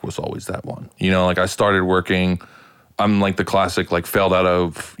 like work was always that one. Like I started working. I'm like the classic, like failed out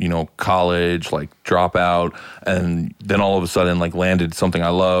of, college, like dropout, and then all of a sudden like landed something I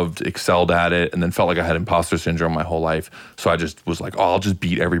loved, excelled at it, and then felt like I had imposter syndrome my whole life. So I just was like, I'll just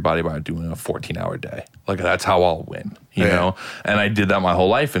beat everybody by doing a 14-hour day. Like that's how I'll win, you know? And I did that my whole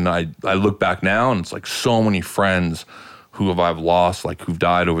life, and I look back now, and it's like so many friends who I've lost, like who've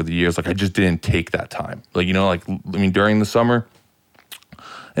died over the years. Like I just didn't take that time. Like, during the summer,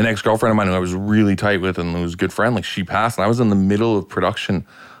 an ex-girlfriend of mine who I was really tight with and who was a good friend, like she passed, and I was in the middle of production.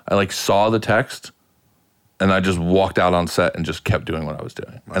 I like saw the text, and I just walked out on set and just kept doing what I was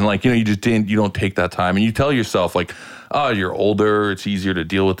doing. And like, you don't take that time, and you tell yourself like, oh, you're older, it's easier to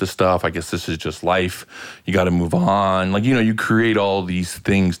deal with this stuff. I guess this is just life. You got to move on. Like, you create all these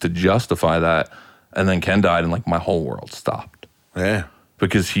things to justify that. And then Ken died, and like my whole world stopped. Yeah.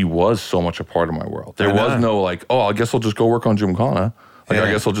 Because he was so much a part of my world. There was no like, oh, I guess I'll just go work on Gymkhana. Like,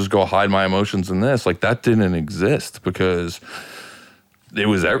 I guess I'll just go hide my emotions in this. Like, that didn't exist because he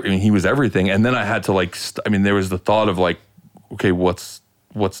was everything. And then I had to, like, there was the thought of, like, okay, what's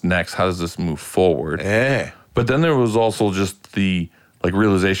next? How does this move forward? Yeah. But then there was also just the, like,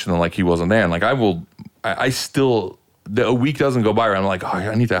 realization that, like, he wasn't there. And, like, a week doesn't go by where I'm like, oh,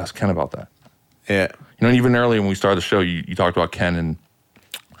 I need to ask Ken about that. Yeah. Even earlier when we started the show, you talked about Ken and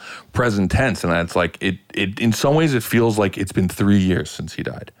present tense, and it's like it in some ways it feels like it's been 3 years since he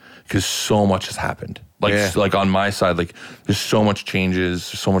died because so much has happened. Like on my side, like there's so much changes,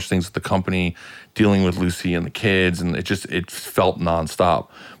 there's so much things with the company, dealing with Lucy and the kids, and it felt nonstop.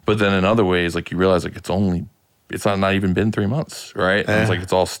 But then in other ways, like you realize like it's not even been 3 months, right? And it's like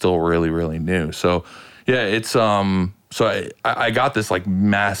it's all still really, really new. So yeah, it's so I got this like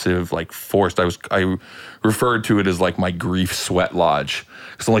massive like forced. I referred to it as like my grief sweat lodge.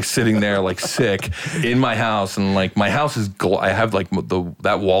 So I'm like sitting there like sick in my house, and like my house is I have like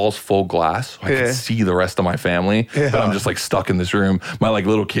that wall's full glass. So I can see the rest of my family, but I'm just like stuck in this room. My like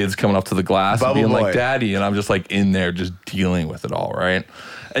little kids coming up to the glass and being like, "Daddy," and I'm just like in there just dealing with it all, right?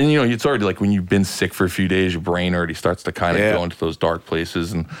 And it's already like when you've been sick for a few days, your brain already starts to kind of go into those dark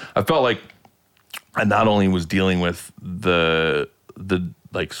places. And I felt like I not only was dealing with the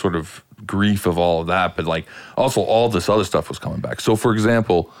like sort of grief of all of that, but like also all this other stuff was coming back. So for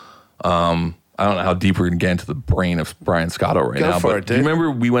example, I I don't know how deep we're going to get into the brain of Brian Scotto right now. For but it, do you dude.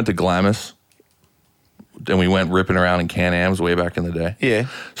 remember we went to Glamis? And we went ripping around in Can-Ams way back in the day. Yeah.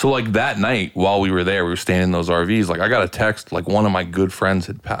 So like that night while we were there, we were staying in those RVs. Like I got a text, like one of my good friends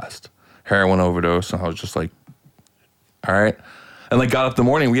had passed. Heroin overdose. And I was just like, all right. And like got up the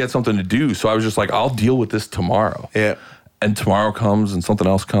morning, we had something to do. So I was just like, I'll deal with this tomorrow. Yeah. And tomorrow comes and something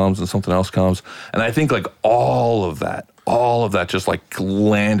else comes and something else comes. And I think like all of that just like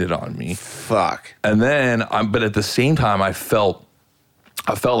landed on me. Fuck. And then, but at the same time, I felt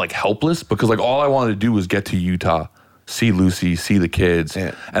like helpless because like all I wanted to do was get to Utah, see Lucy, see the kids.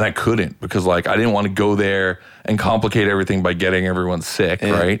 Yeah. And I couldn't because like I didn't want to go there and complicate everything by getting everyone sick,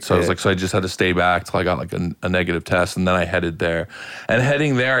 right? So I was like, so I just had to stay back till I got like a negative test, and then I headed there. And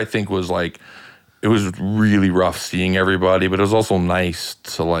heading there, I think was like, it was really rough seeing everybody, but it was also nice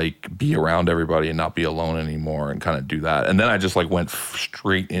to like be around everybody and not be alone anymore and kind of do that. And then I just like went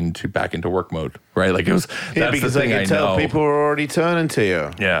straight back into work mode, right? Like it was, that's because the thing they could tell people were already turning to you.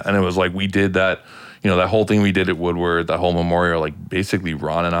 Yeah, and it was like we did that, that whole thing we did at Woodward, that whole memorial, like basically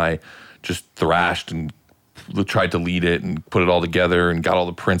Ron and I just thrashed and tried to lead it and put it all together and got all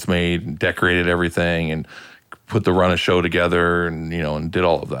the prints made and decorated everything and put the run of show together and, and did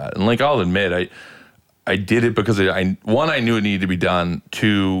all of that. And like I'll admit, I did it because one, I knew it needed to be done.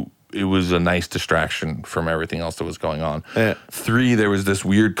 Two, it was a nice distraction from everything else that was going on. Yeah. Three, there was this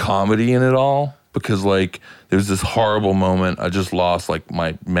weird comedy in it all because like there was this horrible moment. I just lost like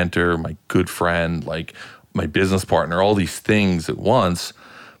my mentor, my good friend, like my business partner, all these things at once.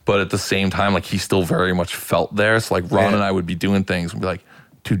 But at the same time, like he still very much felt there. So like Ron and I would be doing things and be like,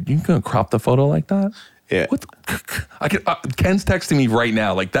 dude, you gonna crop the photo like that? Yeah. What Ken's texting me right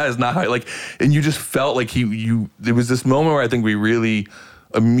now. Like that is not how, like, and you just felt like there was this moment where I think we really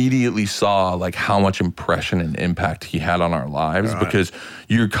immediately saw like how much impression and impact he had on our lives because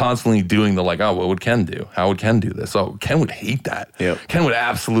you're constantly doing the like, oh, what would Ken do? How would Ken do this? Oh, Ken would hate that. Yep. Ken would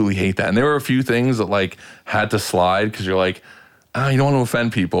absolutely hate that. And there were a few things that like had to slide because you're like, you don't want to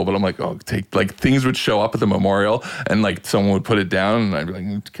offend people, but I'm like, things would show up at the memorial and like someone would put it down and I'd be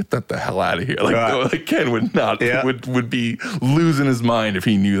like, get that the hell out of here. Like, like Ken would not, would be losing his mind if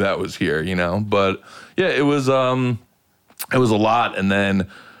he knew that was here, But yeah, it was a lot. And then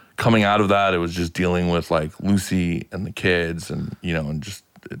coming out of that, it was just dealing with like Lucy and the kids and, and just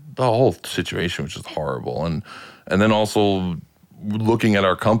the whole situation was just horrible. And then also looking at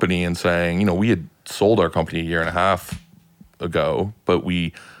our company and saying, we had sold our company a year and a half ago, but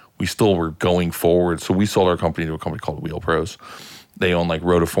we still were going forward. So we sold our company to a company called Wheel Pros. They own like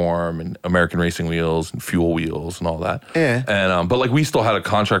Rotiform and American Racing Wheels and Fuel Wheels and all that. Yeah. And but like we still had a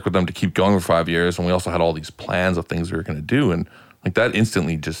contract with them to keep going for 5 years, and we also had all these plans of things we were going to do, and like that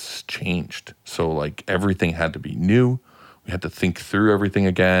instantly just changed. So like everything had to be new. We had to think through everything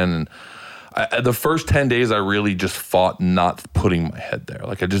again. And the first 10 days, I really just fought not putting my head there.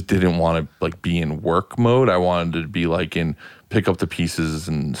 Like I just didn't want to like be in work mode. I wanted to be like in pick up the pieces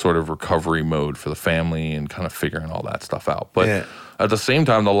and sort of recovery mode for the family and kind of figuring all that stuff out. But at the same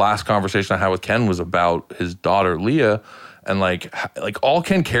time, the last conversation I had with Ken was about his daughter, Leah. And like all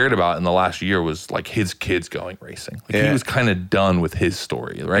Ken cared about in the last year was like his kids going racing. Like he was kind of done with his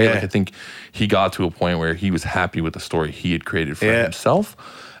story, right? Yeah. Like I think he got to a point where he was happy with the story he had created for himself.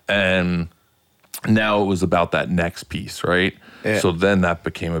 And now it was about that next piece, right? Yeah. So then that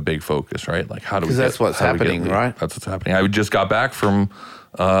became a big focus, right? Like how do we? Because that's what's happening, right? That's what's happening. I just got back from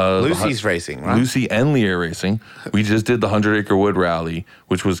Lucy's racing, right? Lucy and Leah racing. We just did the 100 Acre Wood Rally,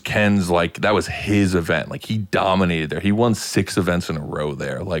 which was Ken's that was his event. Like he dominated there. He won 6 events in a row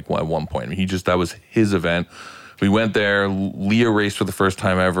there. Like at one point, I mean, that was his event. We went there. Leah raced for the first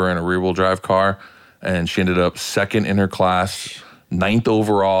time ever in a rear-wheel drive car, and she ended up 2nd in her class, 9th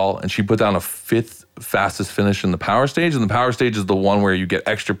overall, and she put down a 5th fastest finish in the power stage. And the power stage is the one where you get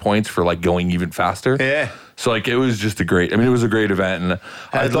extra points for like going even faster. Yeah. So like it was just it was a great event. And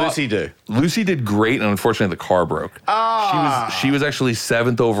how did Lucy do? Lucy did great, and unfortunately the car broke. She was actually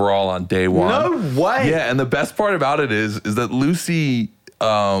 7th overall on day 1. No way. Yeah, and the best part about it is that Lucy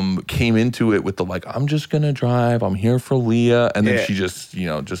came into it with the like, I'm just gonna drive, I'm here for Leah, and then she just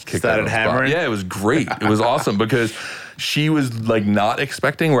kicked started hammering. Yeah, it was great. It was awesome because she was like not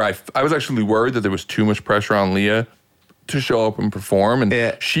expecting, where I was actually worried that there was too much pressure on Leah to show up and perform,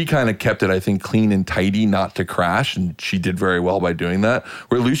 and she kind of kept it, I think, clean and tidy, not to crash, and she did very well by doing that.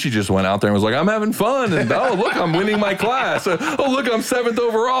 Where Lucy just went out there and was like, I'm having fun, and oh look, I'm winning my class. Oh look, I'm 7th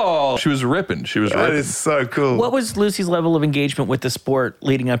overall. She was ripping. That is so cool. What was Lucy's level of engagement with the sport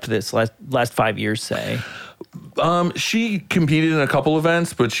leading up to this last 5 years, say? She competed in a couple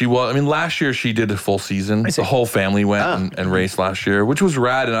events, but last year she did a full season. The whole family went and raced last year, which was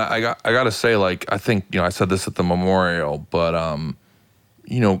rad. And I got to say, like, I think, I said this at the memorial, but,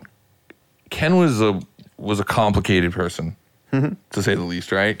 Ken was a complicated person, to say the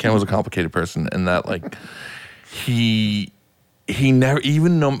least, right? Ken was a complicated person in that, like, he never,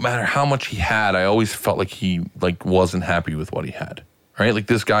 even no matter how much he had, I always felt like he, like, wasn't happy with what he had. Right? Like,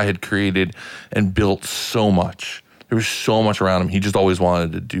 this guy had created and built so much. There was so much around him. He just always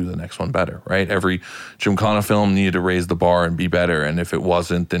wanted to do the next one better, right? Every Gymkhana film needed to raise the bar and be better. And if it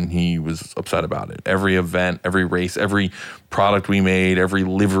wasn't, then he was upset about it. Every event, every race, every product we made, every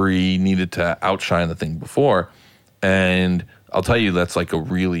livery needed to outshine the thing before. And I'll tell you, that's like a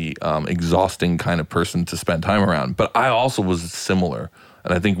really exhausting kind of person to spend time around. But I also was similar.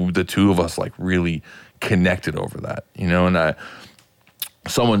 And I think the two of us, like, really connected over that,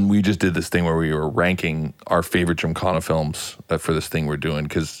 and we just did this thing where we were ranking our favorite Gymkhana films for this thing we're doing,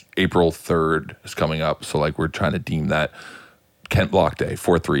 because April 3rd is coming up. So, like, we're trying to deem that Kent Block Day,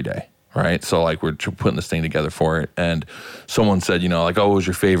 4-3 day, right? So, like, we're putting this thing together for it. And someone said, like, oh, what was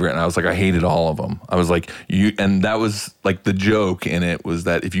your favorite? And I was like, I hated all of them. I was like, and that was, like, the joke in it was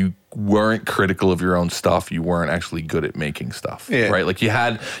that if you weren't critical of your own stuff, you weren't actually good at making stuff, right? Like, you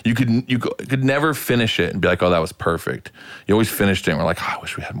could never finish it and be like, oh, that was perfect. You always finished it and we're like, oh, I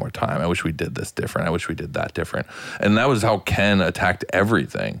wish we had more time. I wish we did this different. I wish we did that different. And that was how Ken attacked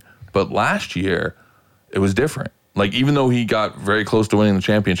everything. But last year, it was different. Like, even though he got very close to winning the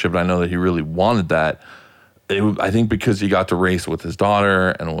championship, and I know that he really wanted that, I think because he got to race with his daughter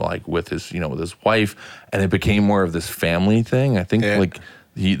and, like, with his, with his wife, and it became more of this family thing. I think,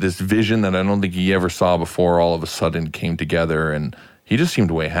 this vision that I don't think he ever saw before all of a sudden came together, and he just seemed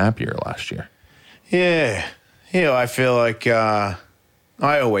way happier last year. Yeah. I feel like I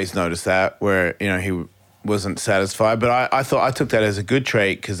always noticed that where, he wasn't satisfied, but I thought I took that as a good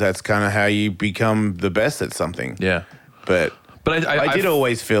trait because that's kind of how you become the best at something. Yeah. But I did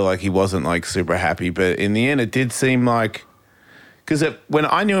always feel like he wasn't, like, super happy, but in the end it did seem like, because when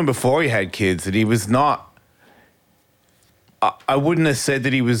I knew him before he had kids, that he was not, I wouldn't have said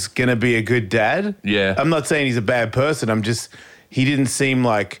that he was going to be a good dad. Yeah. I'm not saying he's a bad person. He didn't seem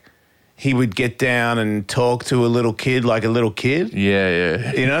like he would get down and talk to a little kid like a little kid.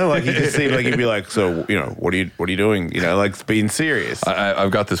 Yeah. Like, he just seemed like he'd be like, so, what are you doing? Like, being serious. I've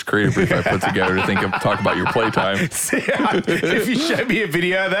got this creative brief I put together to talk about your playtime. If you showed me a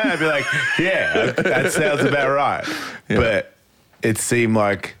video of that, I'd be like, yeah, that sounds about right. Yeah. But it seemed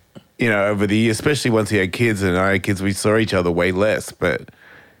like, over the years, especially once he had kids and I had kids, we saw each other way less. But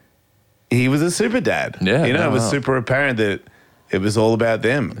he was a super dad. Yeah, it was super apparent that it was all about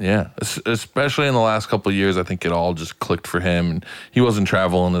them. Yeah, especially in the last couple of years, I think it all just clicked for him. And he wasn't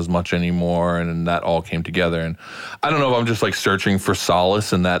traveling as much anymore, and that all came together. And I don't know if I'm just, like, searching for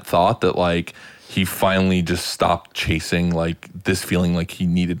solace in that thought that, like, he finally just stopped chasing, like, this feeling like he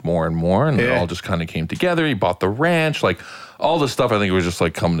needed more and more, and it all just kind of came together. He bought the ranch, like, all this stuff I think was just,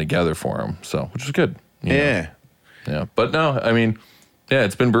 like, coming together for him, so, which is good. Yeah. Yeah, but no, I mean, yeah,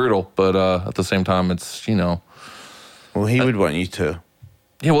 it's been brutal, but at the same time, it's, Well, he would want you to.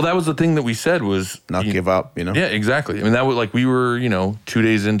 Yeah, well, that was the thing that we said was... Not give up, Yeah, exactly. I mean, that was, like, we were, 2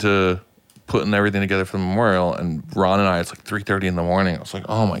 days into putting everything together for the memorial, and Ron and I, it's like 3:30 in the morning. I was like,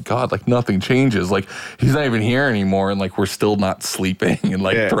 oh my God, like, nothing changes. Like, he's not even here anymore, and, like, we're still not sleeping and,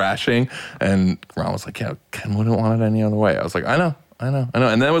 like, thrashing. And Ron was like, yeah, Ken wouldn't want it any other way. I was like, I know.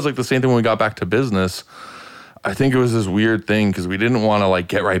 And that was, like, the same thing when we got back to business. I think it was this weird thing because we didn't want to, like,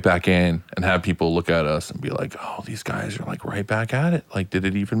 get right back in and have people look at us and be like, oh, these guys are, like, right back at it. Like, did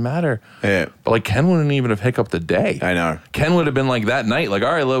it even matter? Yeah. But, like, Ken wouldn't even have hiccuped the day. I know. Ken would have been like that night, like,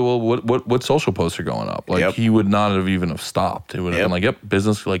 all right, well, what social posts are going up? Like, he would not have even have stopped. It would have been like, yep,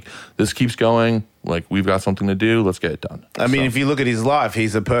 business, like, this keeps going. Like, we've got something to do. Let's get it done. I mean, if you look at his life,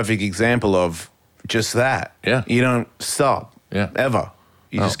 he's a perfect example of just that. Yeah. You don't stop. Yeah. Ever.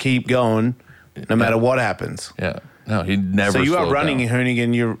 You just keep going no matter what happens. Yeah. No, he never. So you are running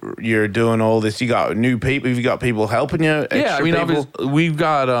Hoonigan. You're doing all this. You got new people. Have you got people helping you? Yeah, I mean, we've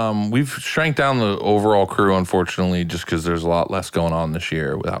got we've shrank down the overall crew, unfortunately, just because there's a lot less going on this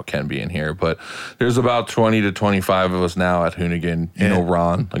year without Ken being here. But there's about 20 to 25 of us now at Hoonigan. You know,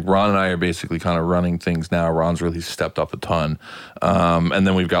 Ron and I are basically kind of running things now. Ron's really stepped up a ton, and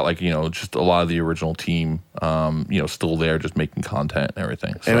then we've got just a lot of the original team, still there, just making content and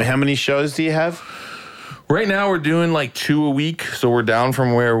everything. So. And how many shows do you have? Right now we're doing like 2 a week, so we're down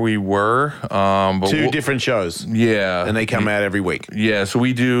from where we were. But 2 different shows. Yeah. And they come out every week. Yeah, so we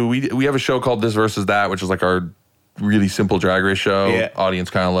have a show called This Versus That, which is like our really simple drag race show. Yeah. Audience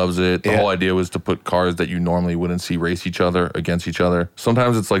kind of loves it. The Yeah. whole idea was to put cars that you normally wouldn't see race each other against each other.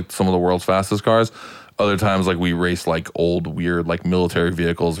 Sometimes it's like some of the world's fastest cars. Other times, like we race like old, weird, like military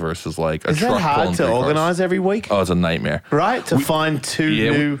vehicles versus like a Is truck that hard pulling to 3 cars. organize every week? Oh, it's a nightmare. Right? To find two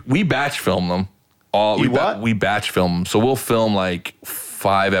new... We batch film them. We batch film them. So we'll film like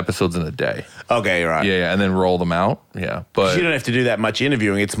 5 episodes in a day. Okay, right. Yeah, and then roll them out. Yeah, but You don't have to do that much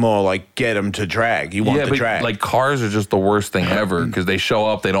interviewing. It's more like get them to drag. You want the but drag. like cars are just the worst thing ever because they show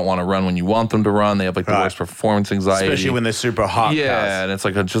up, they don't want to run when you want them to run. They have like the Right. worst performance anxiety, Especially when they're super hot yeah, cars. and it's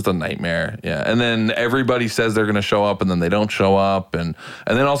like just a nightmare. Yeah, and then everybody says they're going to show up, and then they don't show up, and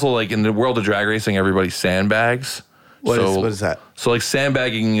then also like in the world of drag racing, everybody sandbags. What is that? So like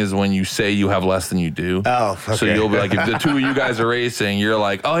sandbagging is when you say you have less than you do. Oh, okay. So you'll be like, if the two of you guys are racing, you're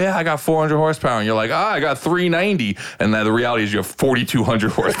like, oh yeah, I got 400 horsepower, and you're like, I got 390, and then the reality is you have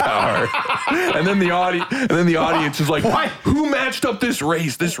 4,200 horsepower. and then the audience is like, Why? who matched up this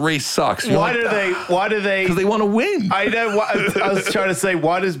race? This race sucks. You're Why like, do they... Because they want to win. I know. I was trying to say,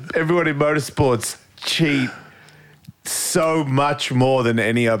 why does everyone in motorsports cheat so much more than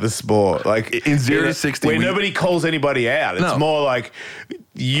any other sport? Like In 0 to 60, where nobody calls anybody out. It's No. more like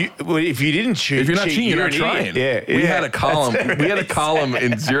if you didn't cheat, If you're not cheating, you're not an trying. idiot. Yeah, we yeah. had a column. We had a column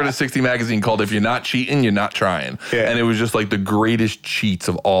in 0 to 60 magazine called "If You're Not Cheating, You're Not Trying," Yeah. and it was just like the greatest cheats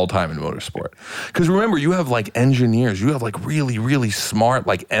of all time in motorsport. Because remember, you have like engineers, you have like really, really smart,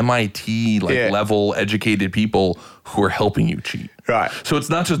 like MIT level educated people who are helping you cheat. Right. So it's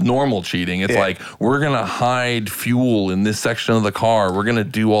not just normal cheating. It's Yeah. like we're gonna hide fuel in this section of the car. We're gonna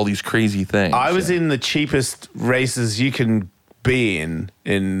do all these crazy things. I was in the cheapest races you can be in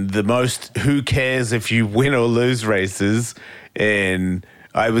the most who cares if you win or lose races, and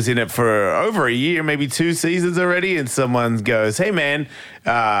I was in it for over a year, maybe 2 seasons already, and someone goes, hey man,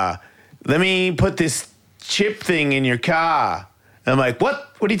 let me put this chip thing in your car. And I'm like,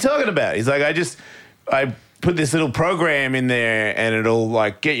 what are you talking about? He's like, I put this little program in there and it'll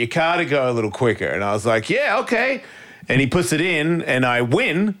like get your car to go a little quicker. And I was like, yeah, okay. And he puts it in and I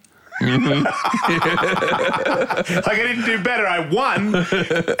win. Like I didn't do better. I won.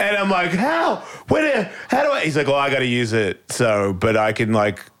 And I'm like, how? How do I? He's like, well, I got to use it. But I can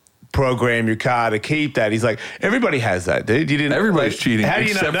like program your car to keep that. He's like, everybody has that, dude. You didn't. Everybody's like, cheating how do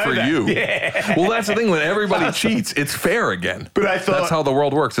you except not know for that? you. Yeah. Well, that's the thing. When everybody cheats, it's fair again. But I thought that's how the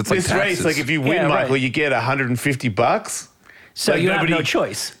world works. It's like this taxes. race, like if you win, Yeah, right. Michael, you get $150. So Like you nobody- have no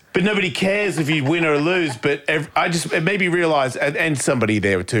choice. But nobody cares if you win or lose. But it made me realize, and somebody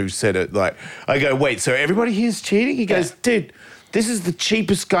there too said it. Like I go, wait, so everybody here's cheating? He goes, dude, this is the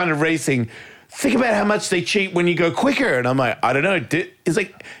cheapest kind of racing. Think about how much they cheat when you go quicker. And I'm like, I don't know. It's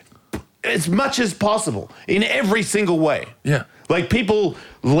like as much as possible in every single way. Yeah. Like people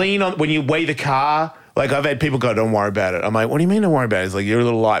lean on when you weigh the car. Like I've had people go, don't worry about it. I'm like, what do you mean don't worry about it? It's like, you're a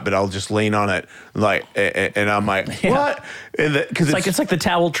little light, but I'll just lean on it. Like, and I'm like, what? Because It's like the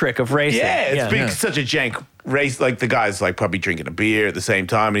towel trick of racing. yeah, it's been such a jank race. Like the guy's like probably drinking a beer at the same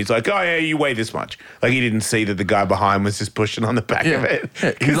time, and he's like, "Oh yeah, you weigh this much." Like he didn't see that the guy behind was just pushing on the back of it.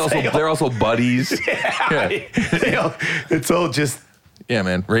 They're also buddies. It's all just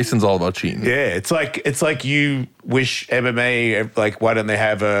Man. Racing's all about cheating. yeah. It's like you wish MMA like why don't they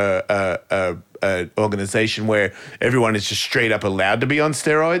have a organization where everyone is just straight up allowed to be on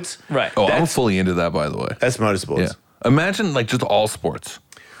steroids? Right. Oh, I'm That's- fully into that, by the way. That's motorsports. Yeah. Imagine like just all sports.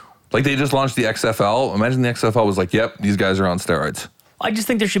 Like they just launched the XFL. Imagine the XFL was like, yep, these guys are on steroids. I just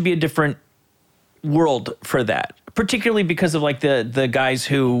think there should be a different world for that, particularly because of like the guys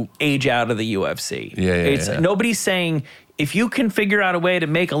who age out of the UFC. Yeah. Nobody's saying if you can figure out a way to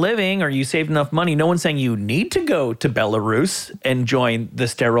make a living or you save enough money, no one's saying you need to go to Belarus and join the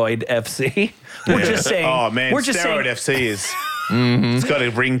steroid FC. We're just saying. Oh man, we're just steroid saying, FC is it's got a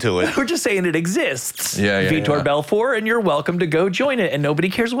ring to it. We're just saying it exists. Yeah, Vitor Belfort, and you're welcome to go join it. And nobody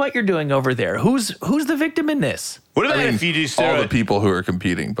cares what you're doing over there. Who's the victim in this? What about if you do steroid? all the people who are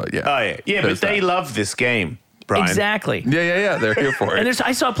competing, but yeah. Oh yeah, but There's they that. love this game, Brian. Exactly. Yeah. They're here for And it.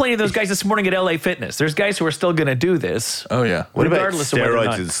 I saw plenty of those guys this morning at LA Fitness. There's guys who are still going to do this. Oh yeah. What about regardless of whether or steroids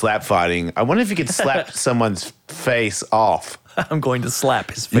not- and slap fighting? I wonder if you could slap someone's face off. I'm going to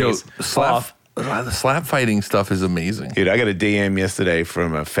slap his Yo, face slap, off. the slap fighting stuff is amazing. Dude, I got a DM yesterday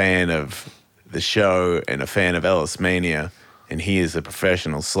from a fan of the show and a fan of Ellis Mania, and he is a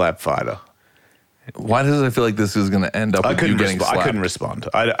professional slap fighter. Why does it feel like this is going to end up with you getting slapped? I couldn't respond.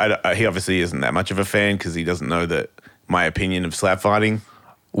 He obviously isn't that much of a fan because he doesn't know that my opinion of slap fighting.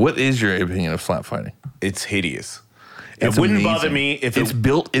 What is your opinion of slap fighting? It's hideous. It's it wouldn't amazing. bother me if It is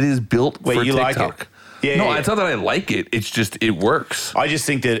built Wait, for you like TikTok. it? Yeah, no, yeah. it's not that I like it. It's just it works. I just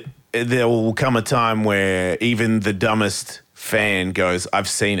think that there will come a time where even the dumbest fan goes, I've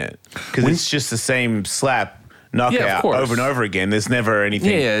seen it. Because it's just the same slap knockout over and over again. There's never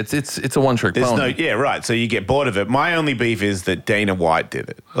anything. Yeah, it's a one-trick pony. Right. So you get bored of it. My only beef is that Dana White did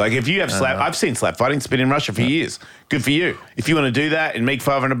it. Like, if you have slap, I've seen slap fighting. It's been in Russia for years. Good for you. If you want to do that and make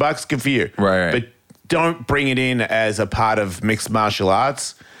 $500, good for you. Right. But don't bring it in as a part of mixed martial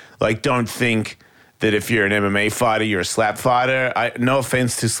arts. Like, don't think that if you're an MMA fighter, you're a slap fighter. No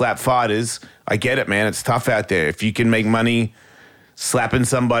offense to slap fighters. I get it, man. It's tough out there. If you can make money slapping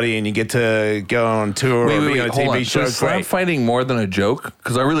somebody and you get to go on tour or be on a TV show, so is slap fighting more than a joke?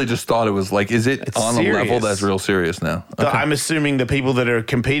 Because I really just thought it was like, is it on a level that's real serious now? Okay. I'm assuming the people that are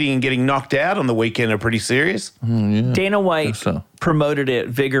competing and getting knocked out on the weekend are pretty serious. Dana White promoted it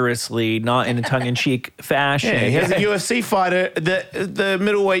vigorously, not in a tongue-in-cheek fashion. Yeah, he has a UFC fighter. The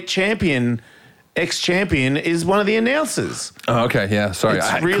middleweight champion, ex-champion, is one of the announcers. Oh, okay, yeah, sorry.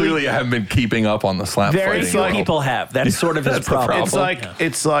 Clearly I haven't been keeping up on the slap Very fighting. few people have. That's sort of his problem.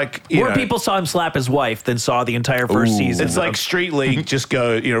 It's like more people saw him slap his wife than saw the entire first season. It's like Street League. Just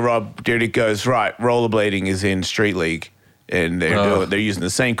go, Rob Dyrdek goes, right, rollerblading is in Street League. And they're using the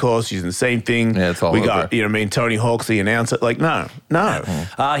same course, using the same thing. Yeah, it's all we over. got, Tony Hawk's the announcer. Like, no.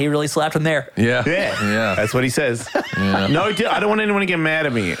 He really slapped him there. Yeah. That's what he says. Yeah. No, I don't want anyone to get mad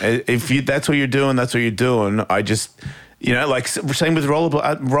at me. If that's what you're doing, that's what you're doing. I just, like same with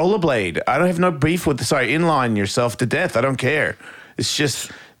rollerblade. I don't have no beef with, inline yourself to death. I don't care. It's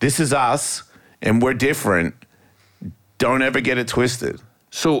just, this is us, and we're different. Don't ever get it twisted.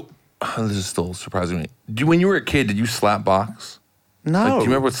 So, this is still surprising me. When you were a kid, did you slap box? No. Do you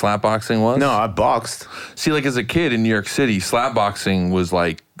remember what slap boxing was? No, I boxed. See, as a kid in New York City, slap boxing was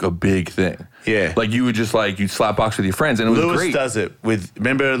like a big thing. Yeah. Like you would just you'd slap box with your friends, and it was Lewis great. does it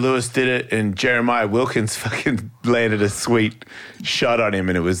remember Lewis did it, and Jeremiah Wilkins fucking landed a sweet shot on him,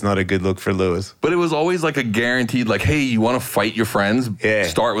 and it was not a good look for Lewis. But it was always like a guaranteed, hey, you want to fight your friends? Yeah.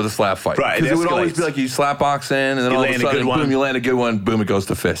 Start with a slap fight. Right. Because it would always be you slap box in, and then all of a sudden, boom, you land a good one, boom, it goes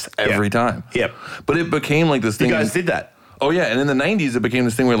to fist every time. Yep. But it became this thing. You guys did that. Oh yeah, and in the '90s, it became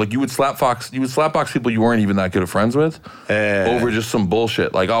this thing where you would slap box people you weren't even that good of friends with over just some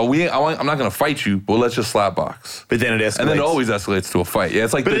bullshit. I'm not going to fight you, but let's just slap box. But then it escalates. And then it always escalates to a fight. Yeah,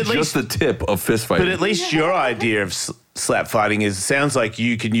 it's just the tip of fist fighting. But at least your idea of slap fighting sounds like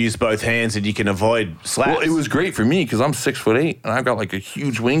you can use both hands and you can avoid slaps. Well, it was great for me because I'm 6'8" and I've got a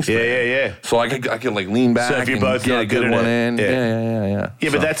huge wingspan. Yeah. So I could lean back. So if you're both get a good one in. Yeah.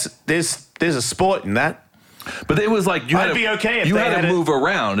 Yeah, so. But there's a sport in that. But it was you had be okay if you they had to had move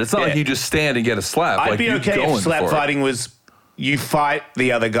around. It's not like you just stand and get a slap. I'd be okay if slap fighting was you fight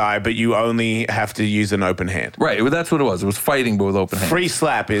the other guy, but you only have to use an open hand. Right, that's what it was. It was fighting, but with open hands. Free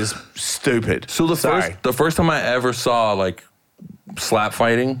slap is stupid. So the first time I ever saw slap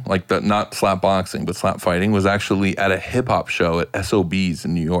fighting, not slap boxing, but slap fighting, was actually at a hip hop show at SOB's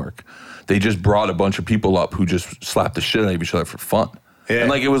in New York. They just brought a bunch of people up who just slapped the shit out of each other for fun. Yeah.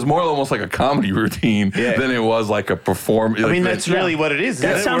 And it was more almost like a comedy routine than it was a performance. I mean, that's really what it is.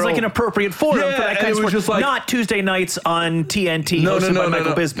 That sounds like an appropriate forum for that kind of sport. Just not Tuesday nights on TNT hosted by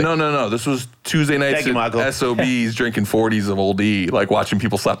Michael Bisping. No. This was Tuesday nights at SOBs drinking 40s of Old E, watching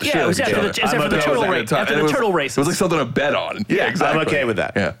people slap the shit out of each other. It's after the turtle race. After the turtle races. It was something to bet on. Yeah, exactly. I'm okay with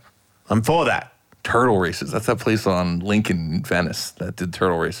that. Yeah. I'm for that. Turtle races. That's that place on Lincoln, Venice that did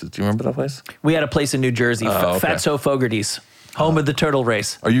turtle races. Do you remember that place? We had a place in New Jersey, Fatso Fogarty's. Home of the turtle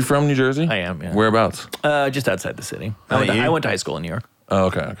race. Are you from New Jersey? I am, yeah. Whereabouts? Just outside the city. I went to high school in New York. Oh,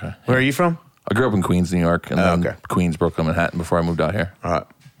 okay. Where are you from? I grew up in Queens, New York, and then Queens, Brooklyn, Manhattan before I moved out here. All right.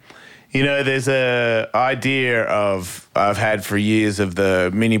 There's a idea I've had for years of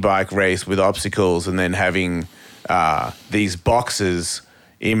the mini bike race with obstacles and then having these boxes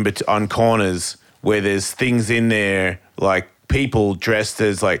on corners where there's things in there people dressed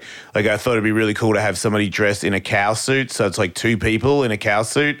as I thought it'd be really cool to have somebody dressed in a cow suit. So it's two people in a cow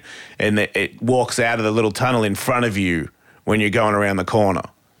suit, and it walks out of the little tunnel in front of you when you're going around the corner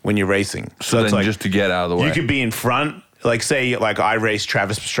when you're racing. So then just to get out of the way, you could be in front. Say I race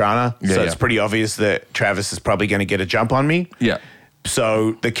Travis Pastrana, it's pretty obvious that Travis is probably going to get a jump on me. Yeah.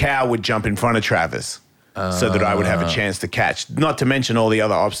 So the cow would jump in front of Travis. So that I would have a chance to catch, not to mention all the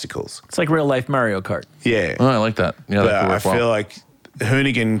other obstacles. It's like real life Mario Kart. Yeah. Oh, I like that. Yeah, but I feel like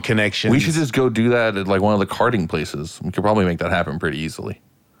Hoonigan connection. We should just go do that at one of the karting places. We could probably make that happen pretty easily.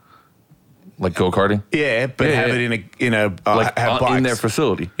 Go-karting? Yeah, but have it in a have bikes. In their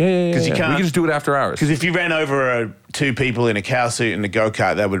facility. Yeah. Because you can't. We can just do it after hours. Because if you ran over two people in a cow suit in a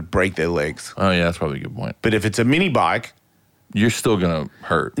go-kart, that would break their legs. Oh, yeah, that's probably a good point. But if it's a mini bike, you're still going to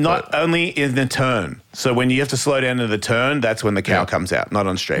hurt. Not only in the turn. So when you have to slow down in the turn, that's when the cow comes out, not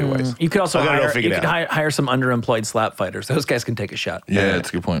on straightaways. You could also I got it all figured out. hire some underemployed slap fighters. Those guys can take a shot. Yeah, that's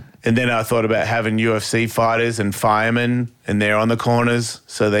a good point. And then I thought about having UFC fighters and firemen, and they're on the corners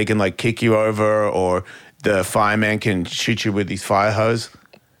so they can like kick you over, or the fireman can shoot you with his fire hose.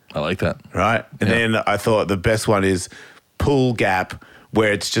 I like that. Right? And then I thought the best one is pool gap,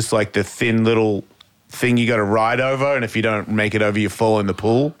 where it's just like the thin little thing you got to ride over, and if you don't make it over, you fall in the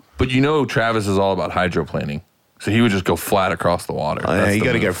pool. But Travis is all about hydroplaning. So he would just go flat across the water. Oh, yeah, you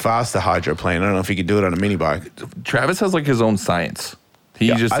got to go faster hydroplane. I don't know if you could do it on a mini bike. Travis has like his own science. He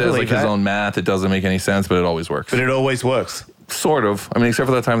just says like his own math. It doesn't make any sense, but it always works. But it always works. Sort of. I mean, except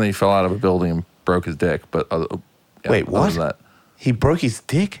for that time that he fell out of a building and broke his dick. But Wait, what? That. He broke his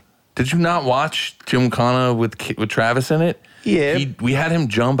dick? Did you not watch Gymkhana with Travis in it? Yeah. We had him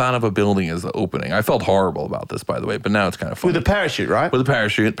jump out of a building as the opening. I felt horrible about this, by the way, but now it's kind of funny. With a parachute, right? With a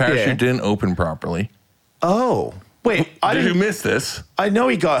parachute. Parachute didn't open properly. Oh. Wait, Did you miss this? I know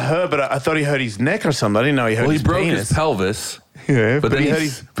he got hurt, but I thought he hurt his neck or something. I didn't know he hurt his broke penis. his pelvis. Yeah, but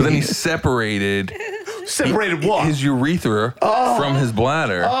then he separated. Separated what? His urethra from his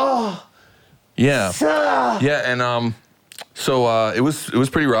bladder. Oh. Yeah. Yeah, and so it was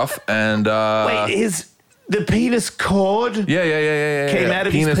pretty rough. And wait, the penis cord? Yeah. Came out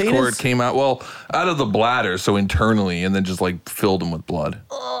of his penis? Cord came out, out of the bladder, so internally, and then just like filled him with blood.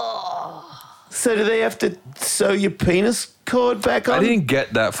 So do they have to sew your penis cord back on? I didn't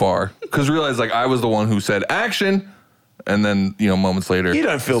get that far because realized like I was the one who said action, and then moments later. You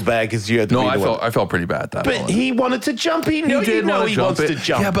don't feel bad because you had to. No, I felt pretty bad at that But moment. he wanted to jump. He wants to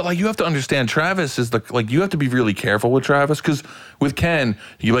jump. Yeah, but like you have to understand, Travis is you have to be really careful with Travis because with Ken,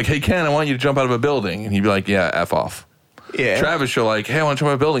 you're like, hey Ken, I want you to jump out of a building, and he'd be like, yeah, F off. Yeah. Travis, you're like, hey, I want to jump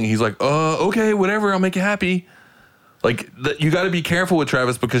out of a building. He's like, okay, whatever, I'll make you happy. Like, you got to be careful with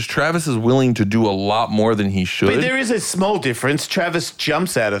Travis because Travis is willing to do a lot more than he should. But there is a small difference. Travis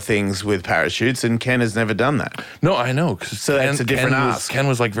jumps out of things with parachutes, and Ken has never done that. No, I know. So that's a different ask. Ken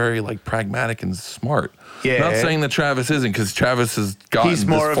was like very like pragmatic and smart. Yeah. Not saying that Travis isn't because Travis has gotten He's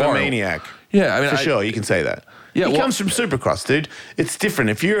more this of far. a maniac. Yeah, I mean, for sure, you can say that. Yeah, he comes from Supercross, dude. It's different.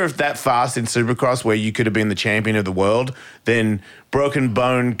 If you're that fast in Supercross where you could have been the champion of the world, then broken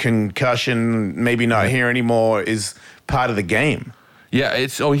bone, concussion, maybe not here anymore is part of the game. Yeah, he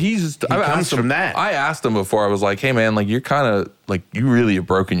comes from that. I asked him before. I was like, "Hey, man, like you're kind of like you really have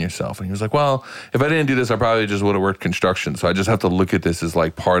broken yourself." And he was like, "Well, if I didn't do this, I probably just would have worked construction. So I just have to look at this as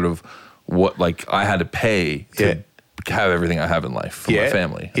like part of what like I had to pay to have everything I have in life for my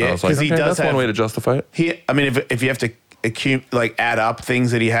family." And I was like, "Okay, that's one way to justify it." I mean, if you have to add up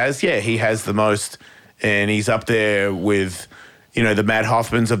things that he has, he has the most, and he's up there with the Matt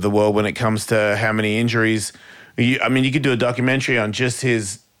Hoffmans of the world when it comes to how many injuries. You could do a documentary on just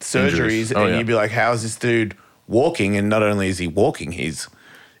his surgeries, and you'd be like, "How is this dude walking?" And not only is he walking,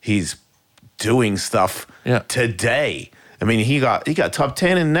 he's doing stuff today. I mean, he got top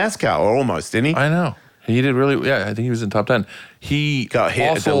 10 in NASCAR, or almost, didn't he? I know he did really. Yeah, I think he was in top 10. He got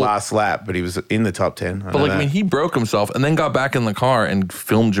hit at the last lap, but he was in the top 10. I mean, he broke himself and then got back in the car and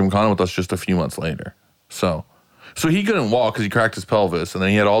filmed Gymkhana with us just a few months later. So he couldn't walk because he cracked his pelvis, and then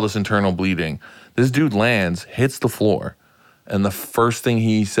he had all this internal bleeding. This dude lands, hits the floor, and the first thing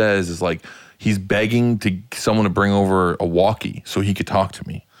he says is like he's begging someone to bring over a walkie so he could talk to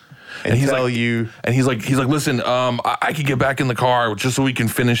me. And he's like, listen, I could get back in the car just so we can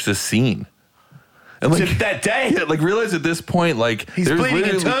finish this scene. And like that day, realize at this point, like he's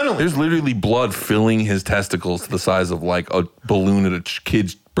bleeding internally. There's literally blood filling his testicles to the size of like a balloon at a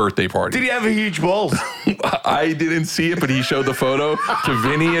kid's birthday party. Did he have a huge balls? I didn't see it, but he showed the photo to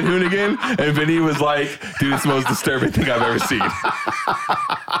Vinny at Hoonigan, and Vinny was like, "Dude, it's the most disturbing thing I've ever seen."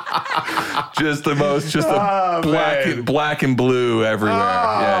 Black and blue everywhere.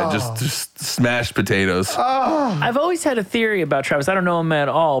 Yeah, just smashed potatoes. I've always had a theory about Travis. I don't know him at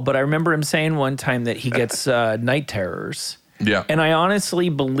all, but I remember him saying one time that he gets night terrors. Yeah, and I honestly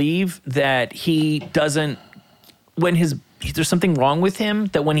believe that he doesn't there's something wrong with him,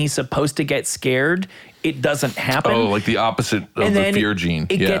 that when he's supposed to get scared, it doesn't happen. Oh, like the opposite of the fear gene.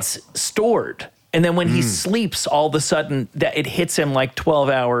 It gets stored. And then when he sleeps, all of a sudden, that it hits him like 12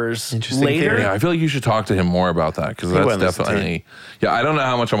 hours later. Yeah, I feel like you should talk to him more about that because that's definitely. Yeah, I don't know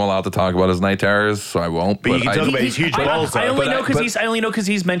how much I'm allowed to talk about his night terrors, so I won't. But you can talk about his huge balls. I only know because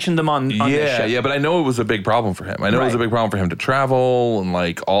he's mentioned them on this show. Yeah, but I know it was a big problem for him. I know it was a big problem for him to travel and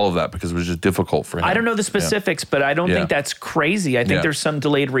like all of that because it was just difficult for him. I don't know the specifics, but I don't think that's crazy. I think there's some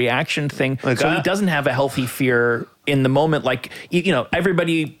delayed reaction thing. So he doesn't have a healthy fear in the moment. Like,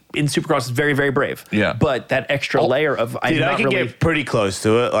 everybody in Supercross is very, very brave. Yeah. But that extra layer of I'm Dude, I not can really. get pretty close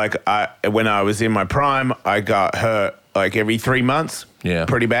to it. Like when I was in my prime, I got hurt like every 3 months. Yeah.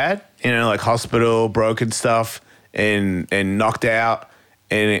 Pretty bad. Like hospital, broken stuff, and knocked out.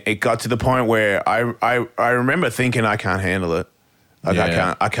 And it got to the point where I remember thinking I can't handle it. Like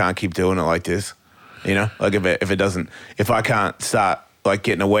I can't keep doing it like this. Like if I can't start like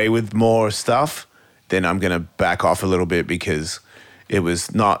getting away with more stuff, then I'm gonna back off a little bit, because it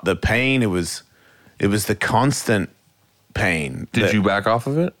was not the pain, it was the constant pain. Did you back off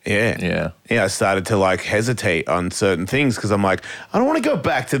of it? Yeah. I started to like hesitate on certain things, because I'm like, I don't want to go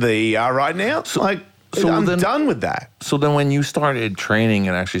back to the ER right now. I'm done with that. So then when you started training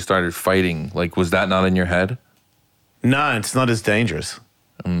and actually started fighting, like, was that not in your head? No, it's not as dangerous.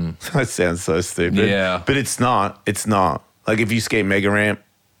 That sounds so stupid. Yeah. But it's not. It's not. Like if you skate mega ramp,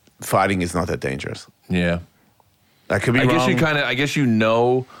 fighting is not that dangerous. Yeah. That could be wrong. I guess you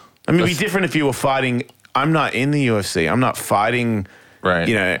know. I mean, it'd be different if you were fighting. I'm not in the UFC. I'm not fighting, Right.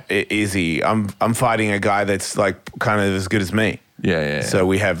 Izzy. I'm fighting a guy that's like kind of as good as me. Yeah. So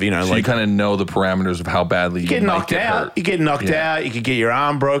we have, So like you kind of know the parameters of how badly you get might knocked get out. hurt. You get knocked out. You could get your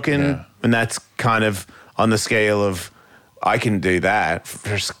arm broken, Yeah. and that's kind of on the scale of I can do that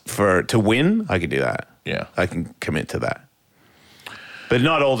for to win. I can do that. Yeah. I can commit to that, but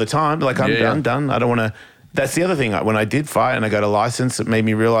not all the time. Like I'm done. I don't want to. That's the other thing. When I did fight and I got a license, it made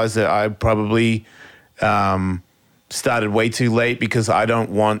me realize that I probably started way too late, because I don't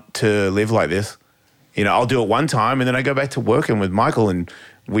want to live like this. I'll do it one time and then I go back to working with Michael and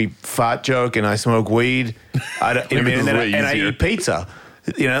we fart joke and I smoke weed. And I eat pizza.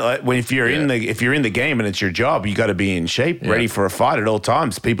 Like if you're in the game and it's your job, you got to be in shape, ready for a fight at all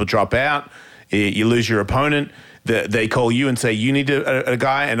times. People drop out, you lose your opponent. They call you and say you need a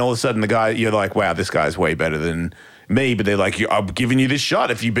guy, and all of a sudden the guy, you're like, wow, this guy's way better than me. But they're like, I'm giving you this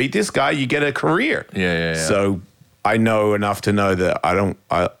shot. If you beat this guy, you get a career. Yeah. So I know enough to know that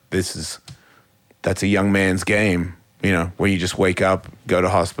that's a young man's game, where you just wake up, go to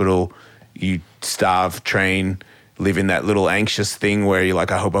hospital, you starve, train, live in that little anxious thing where you're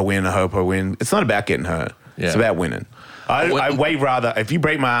like, I hope I win. It's not about getting hurt. Yeah. It's about winning. I way rather, if you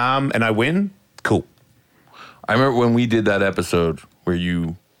break my arm and I win, cool. I remember when we did that episode where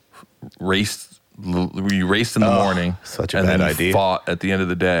you raced in the morning. Such a and bad then you idea. Fought at the end of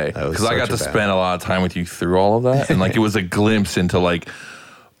the day. Because I got to such a bad- spend a lot of time with you through all of that. And like it was a glimpse into like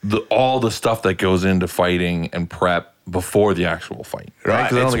all the stuff that goes into fighting and prep before the actual fight. Right.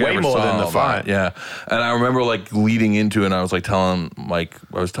 'Cause I don't It's think I way ever more saw than the all that. fight. Yeah. And I remember like leading into it and I was like telling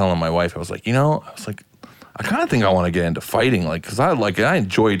my wife, I was like, I kind of think I want to get into fighting. Like, cause I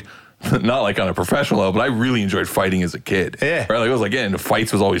enjoyed, not like on a professional level, but I really enjoyed fighting as a kid. Yeah. Right. Like I was like, getting into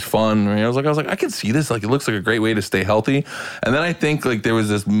fights was always fun. I was like, I can see this. Like, it looks like a great way to stay healthy. And then I think like there was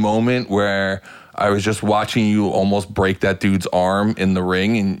this moment where I was just watching you almost break that dude's arm in the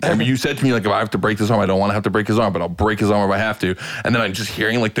ring. And I mean, you said to me, like, if I have to break this arm, I don't want to have to break his arm, but I'll break his arm if I have to. And then I'm just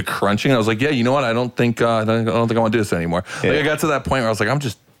hearing like the crunching. I was like, yeah, you know what? I don't think I want to do this anymore. Yeah. Like I got to that point where I was like, I'm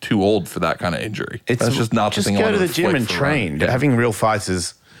just too old for that kind of injury. That's just not the thing I go want to the gym and inflict for train. Yeah. Having real fights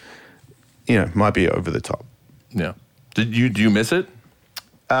is, might be over the top. Yeah. Do you miss it?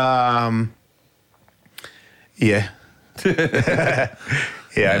 Yeah.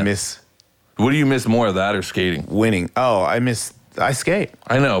 Yeah. I miss What do you miss more, that or skating? winning. Oh, I skate.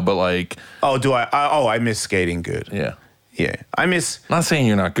 I know, but like, Oh, do I? I miss skating good. yeah. Yeah. I miss. I'm not saying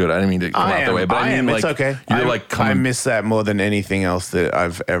you're not good. I didn't mean to come out that way, but I mean, It's like, okay. you're I, like I coming. miss that more than anything else that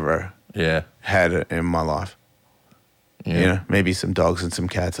I've ever Yeah. had in my life. Yeah. Maybe some dogs and some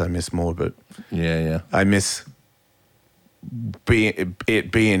cats I miss more, but Yeah. I miss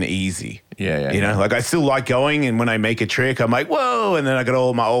being easy. Yeah. Like I still like going, and when I make a trick, I'm like, whoa, and then I got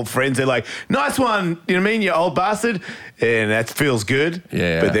all my old friends, they're like, nice one, you know what I mean, you old bastard, and that feels good.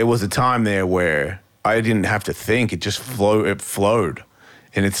 Yeah. But there was a time there where I didn't have to think, it just flowed,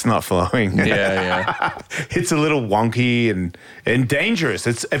 and it's not flowing. Yeah. It's a little wonky and dangerous.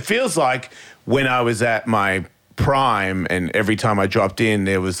 It feels like when I was at my prime, and every time I dropped in,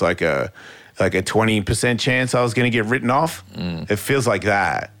 there was like a 20% chance I was going to get written off. It feels like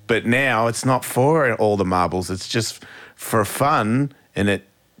that. But now it's not for all the marbles. It's just for fun. And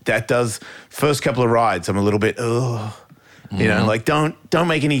that does first couple of rides. I'm a little bit, like don't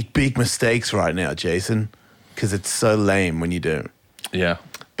make any big mistakes right now, Jason, because it's so lame when you do. Yeah.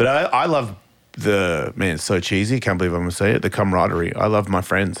 But I love it's so cheesy. Can't believe I'm going to say it. The camaraderie. I love my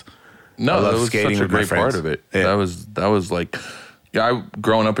friends. No, I love that was skating such a with my great part friends. of it. Yeah. That was like,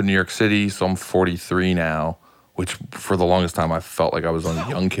 growing up in New York City, so I'm 43 now, which for the longest time I felt like I was one of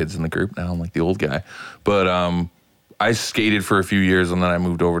the young kids in the group. Now I'm like the old guy. But I skated for a few years and then I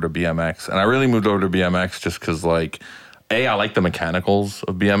moved over to BMX. And I really moved over to BMX just because, like, I like the mechanicals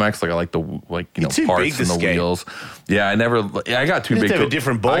of BMX. Like, I like the too parts big to and the skate. wheels. Yeah, I got too You big have to a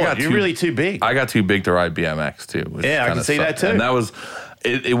different board. You're really too big. I got too big to ride BMX too. Which Yeah, I kinda can see that sucked. too. And that was,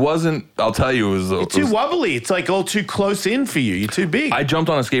 it wasn't, I'll tell you, It's too wobbly. It's like all too close in for you. You're too big. I jumped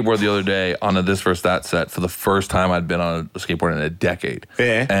on a skateboard the other day on a This vs. That set for the first time I'd been on a skateboard in a decade.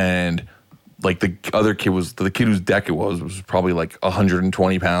 Yeah. And like the other kid the kid whose deck it was probably like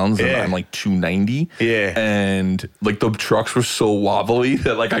 120 pounds and Yeah. I'm like 290. Yeah. And like the trucks were so wobbly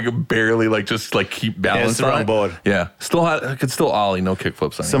that like I could barely like just like keep balance. it's the on wrong it. board. Yeah. I could still ollie, no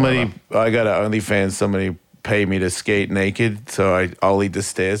kickflips anymore. I got an OnlyFans. Somebody paid me to skate naked, so I ollied the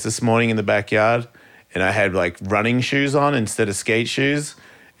stairs this morning in the backyard, and I had like running shoes on instead of skate shoes,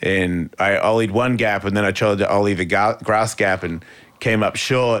 and I ollied one gap, and then I tried to ollie the grass gap and came up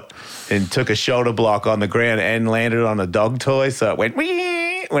short and took a shoulder block on the ground and landed on a dog toy, so it went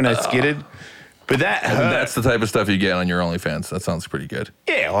wee when I skidded. But that hurt. That's the type of stuff you get on your OnlyFans. That sounds pretty good.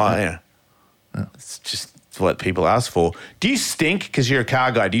 Yeah, well, yeah. It's just what people ask for. Do you stink? Because you're a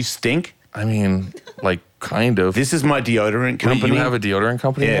car guy. Do you stink? I mean, like kind of. This is my deodorant Wait, company. you have a deodorant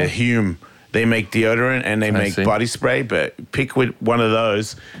company? Yeah, now? Hume. They make deodorant and they make see. body spray, but pick one of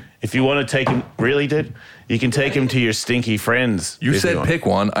those. If you want to take them, really, dude, you can take them to your stinky friends. You if said want. pick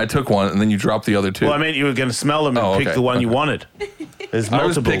one. I took one, and then you dropped the other two. Well, I meant you were going to smell them and Oh, pick okay, the one you okay. wanted. There's I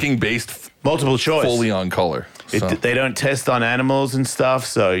was multiple, picking based multiple choice. fully on color. So. They don't test on animals and stuff,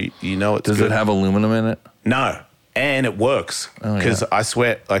 so you know it's Does good. it have aluminum in it? No, and it works Oh, because yeah. I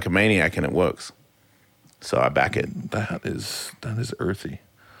sweat like a maniac and it works. So I back it. That is earthy.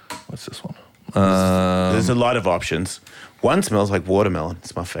 What's this one? There's a lot of options. One smells like watermelon.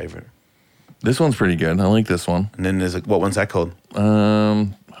 It's my favorite. This one's pretty good. I like this one. And then there's what one's that called?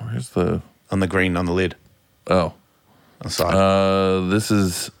 Where's the? On the green on the lid. Oh, On the side. this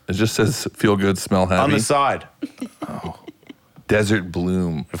is. It just says feel good, smell happy. On the side, Desert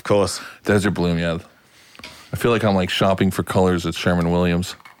Bloom. of course. Desert Bloom. Yeah. I feel like I'm like shopping for colors at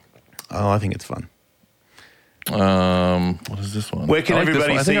Sherman-Williams. Oh, I think it's fun. What is this one? Where can I like this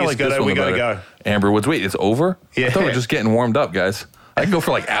everybody one. I think see I you, like this Scotto? one We the gotta better. go. Amber Woods. Wait, it's over? Yeah. I thought we were just getting warmed up, guys. I can go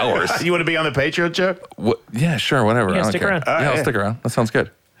for like hours. You want to be on the Patreon show? What? Yeah, sure, whatever. Yeah, I don't stick care. around. Yeah, I'll yeah. stick around. That sounds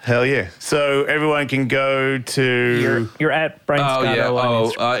good. Hell yeah. So everyone can go to... You're at Brian Oh, Scotto yeah.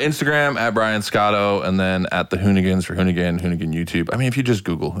 on Instagram. Instagram at Brian Scotto, and then at the Hoonigans for Hoonigan YouTube. I mean, if you just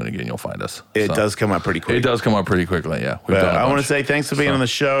Google Hoonigan, you'll find us. It So, does come up pretty quick. It does come up pretty quickly, yeah. We've But done a I want to bunch. say thanks for being on the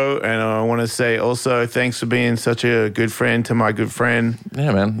show, and I want to say also thanks for being such a good friend to my good friend.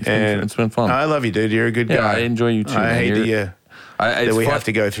 Yeah, man. It's been fun. I love you, dude. You're a good Yeah, guy. I enjoy you too, I man. hate You're- that it's we fun. have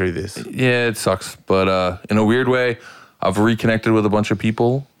to go through this. Yeah, it sucks. But in a weird way, I've reconnected with a bunch of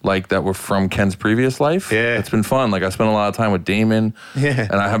people like that were from Ken's previous life. Yeah. It's been fun. Like I spent a lot of time with Damon. Yeah.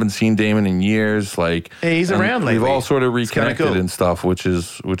 And I haven't seen Damon in years. Like Hey, he's and around lately. We've all sort of It's kinda reconnected cool. and stuff, which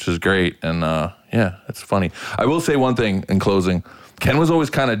is great. And yeah, it's funny. I will say one thing in closing. Ken was always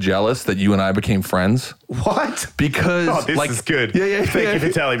kind of jealous that you and I became friends What? because Oh, this like is good. Yeah. Thank you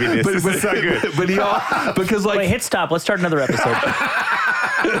for telling me this. This is so good. But because like Wait, hit stop. Let's start another episode.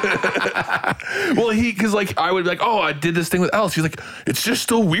 well, because like I would be like, oh, I did this thing with Ellis. He's like, it's just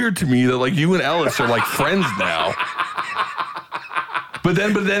still weird to me that like you and Ellis are like friends now. But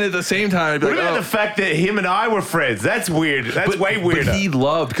then at the same time, I'd be What like, about oh. the fact that him and I were friends? That's weird. That's way weirder. But he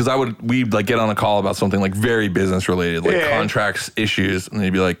loved because we'd like get on a call about something like very business related, like Yeah. contracts issues, and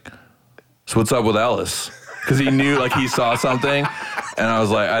he'd be like, "So what's up with Ellis?" Because he knew like he saw something, and I was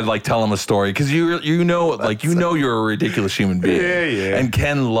like, I'd like tell him a story because you know you're a ridiculous human being. Yeah. And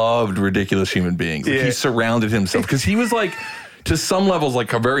Ken loved ridiculous human beings. Like, Yeah. he surrounded himself because he was like. To some levels,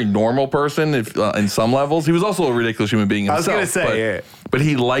 like a very normal person. If in some levels, he was also a ridiculous human being I himself. was gonna say, yeah. But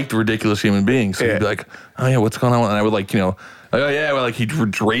he liked ridiculous human beings. So Yeah. he'd be like, "Oh yeah, what's going on?" And I would like, oh yeah, well, like he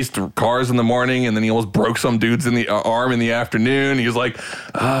raced cars in the morning, and then he almost broke some dude's in the arm in the afternoon. He was like,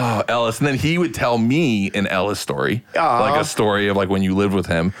 "Oh, Ellis," and then he would tell me an Ellis story, like a story of like when you lived with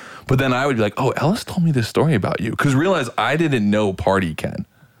him. But then I would be like, "Oh, Ellis told me this story about you," because realize I didn't know Party Ken.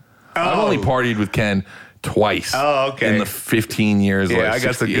 I've only partied with Ken twice. Oh, okay. In the 15 years, Yeah, like I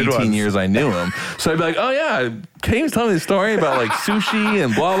got some good 18 ones. years I knew him. So I'd be like, oh yeah, Kane was telling me the story about like sushi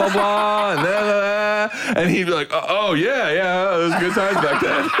and blah, blah, blah, and blah, blah, blah. And he'd be like, oh yeah, it was good times back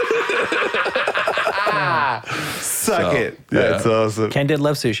then. Suck it. yeah. That's awesome. Ken did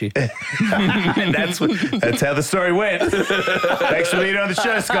love sushi. That's how the story went. Thanks for being on the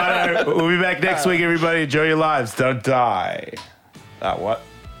show, Scotto. We'll be back next week, everybody. Enjoy your lives. Don't die. What?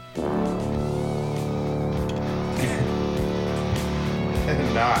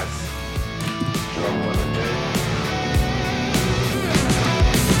 Nice. Drop one in there.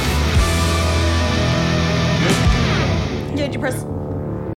 press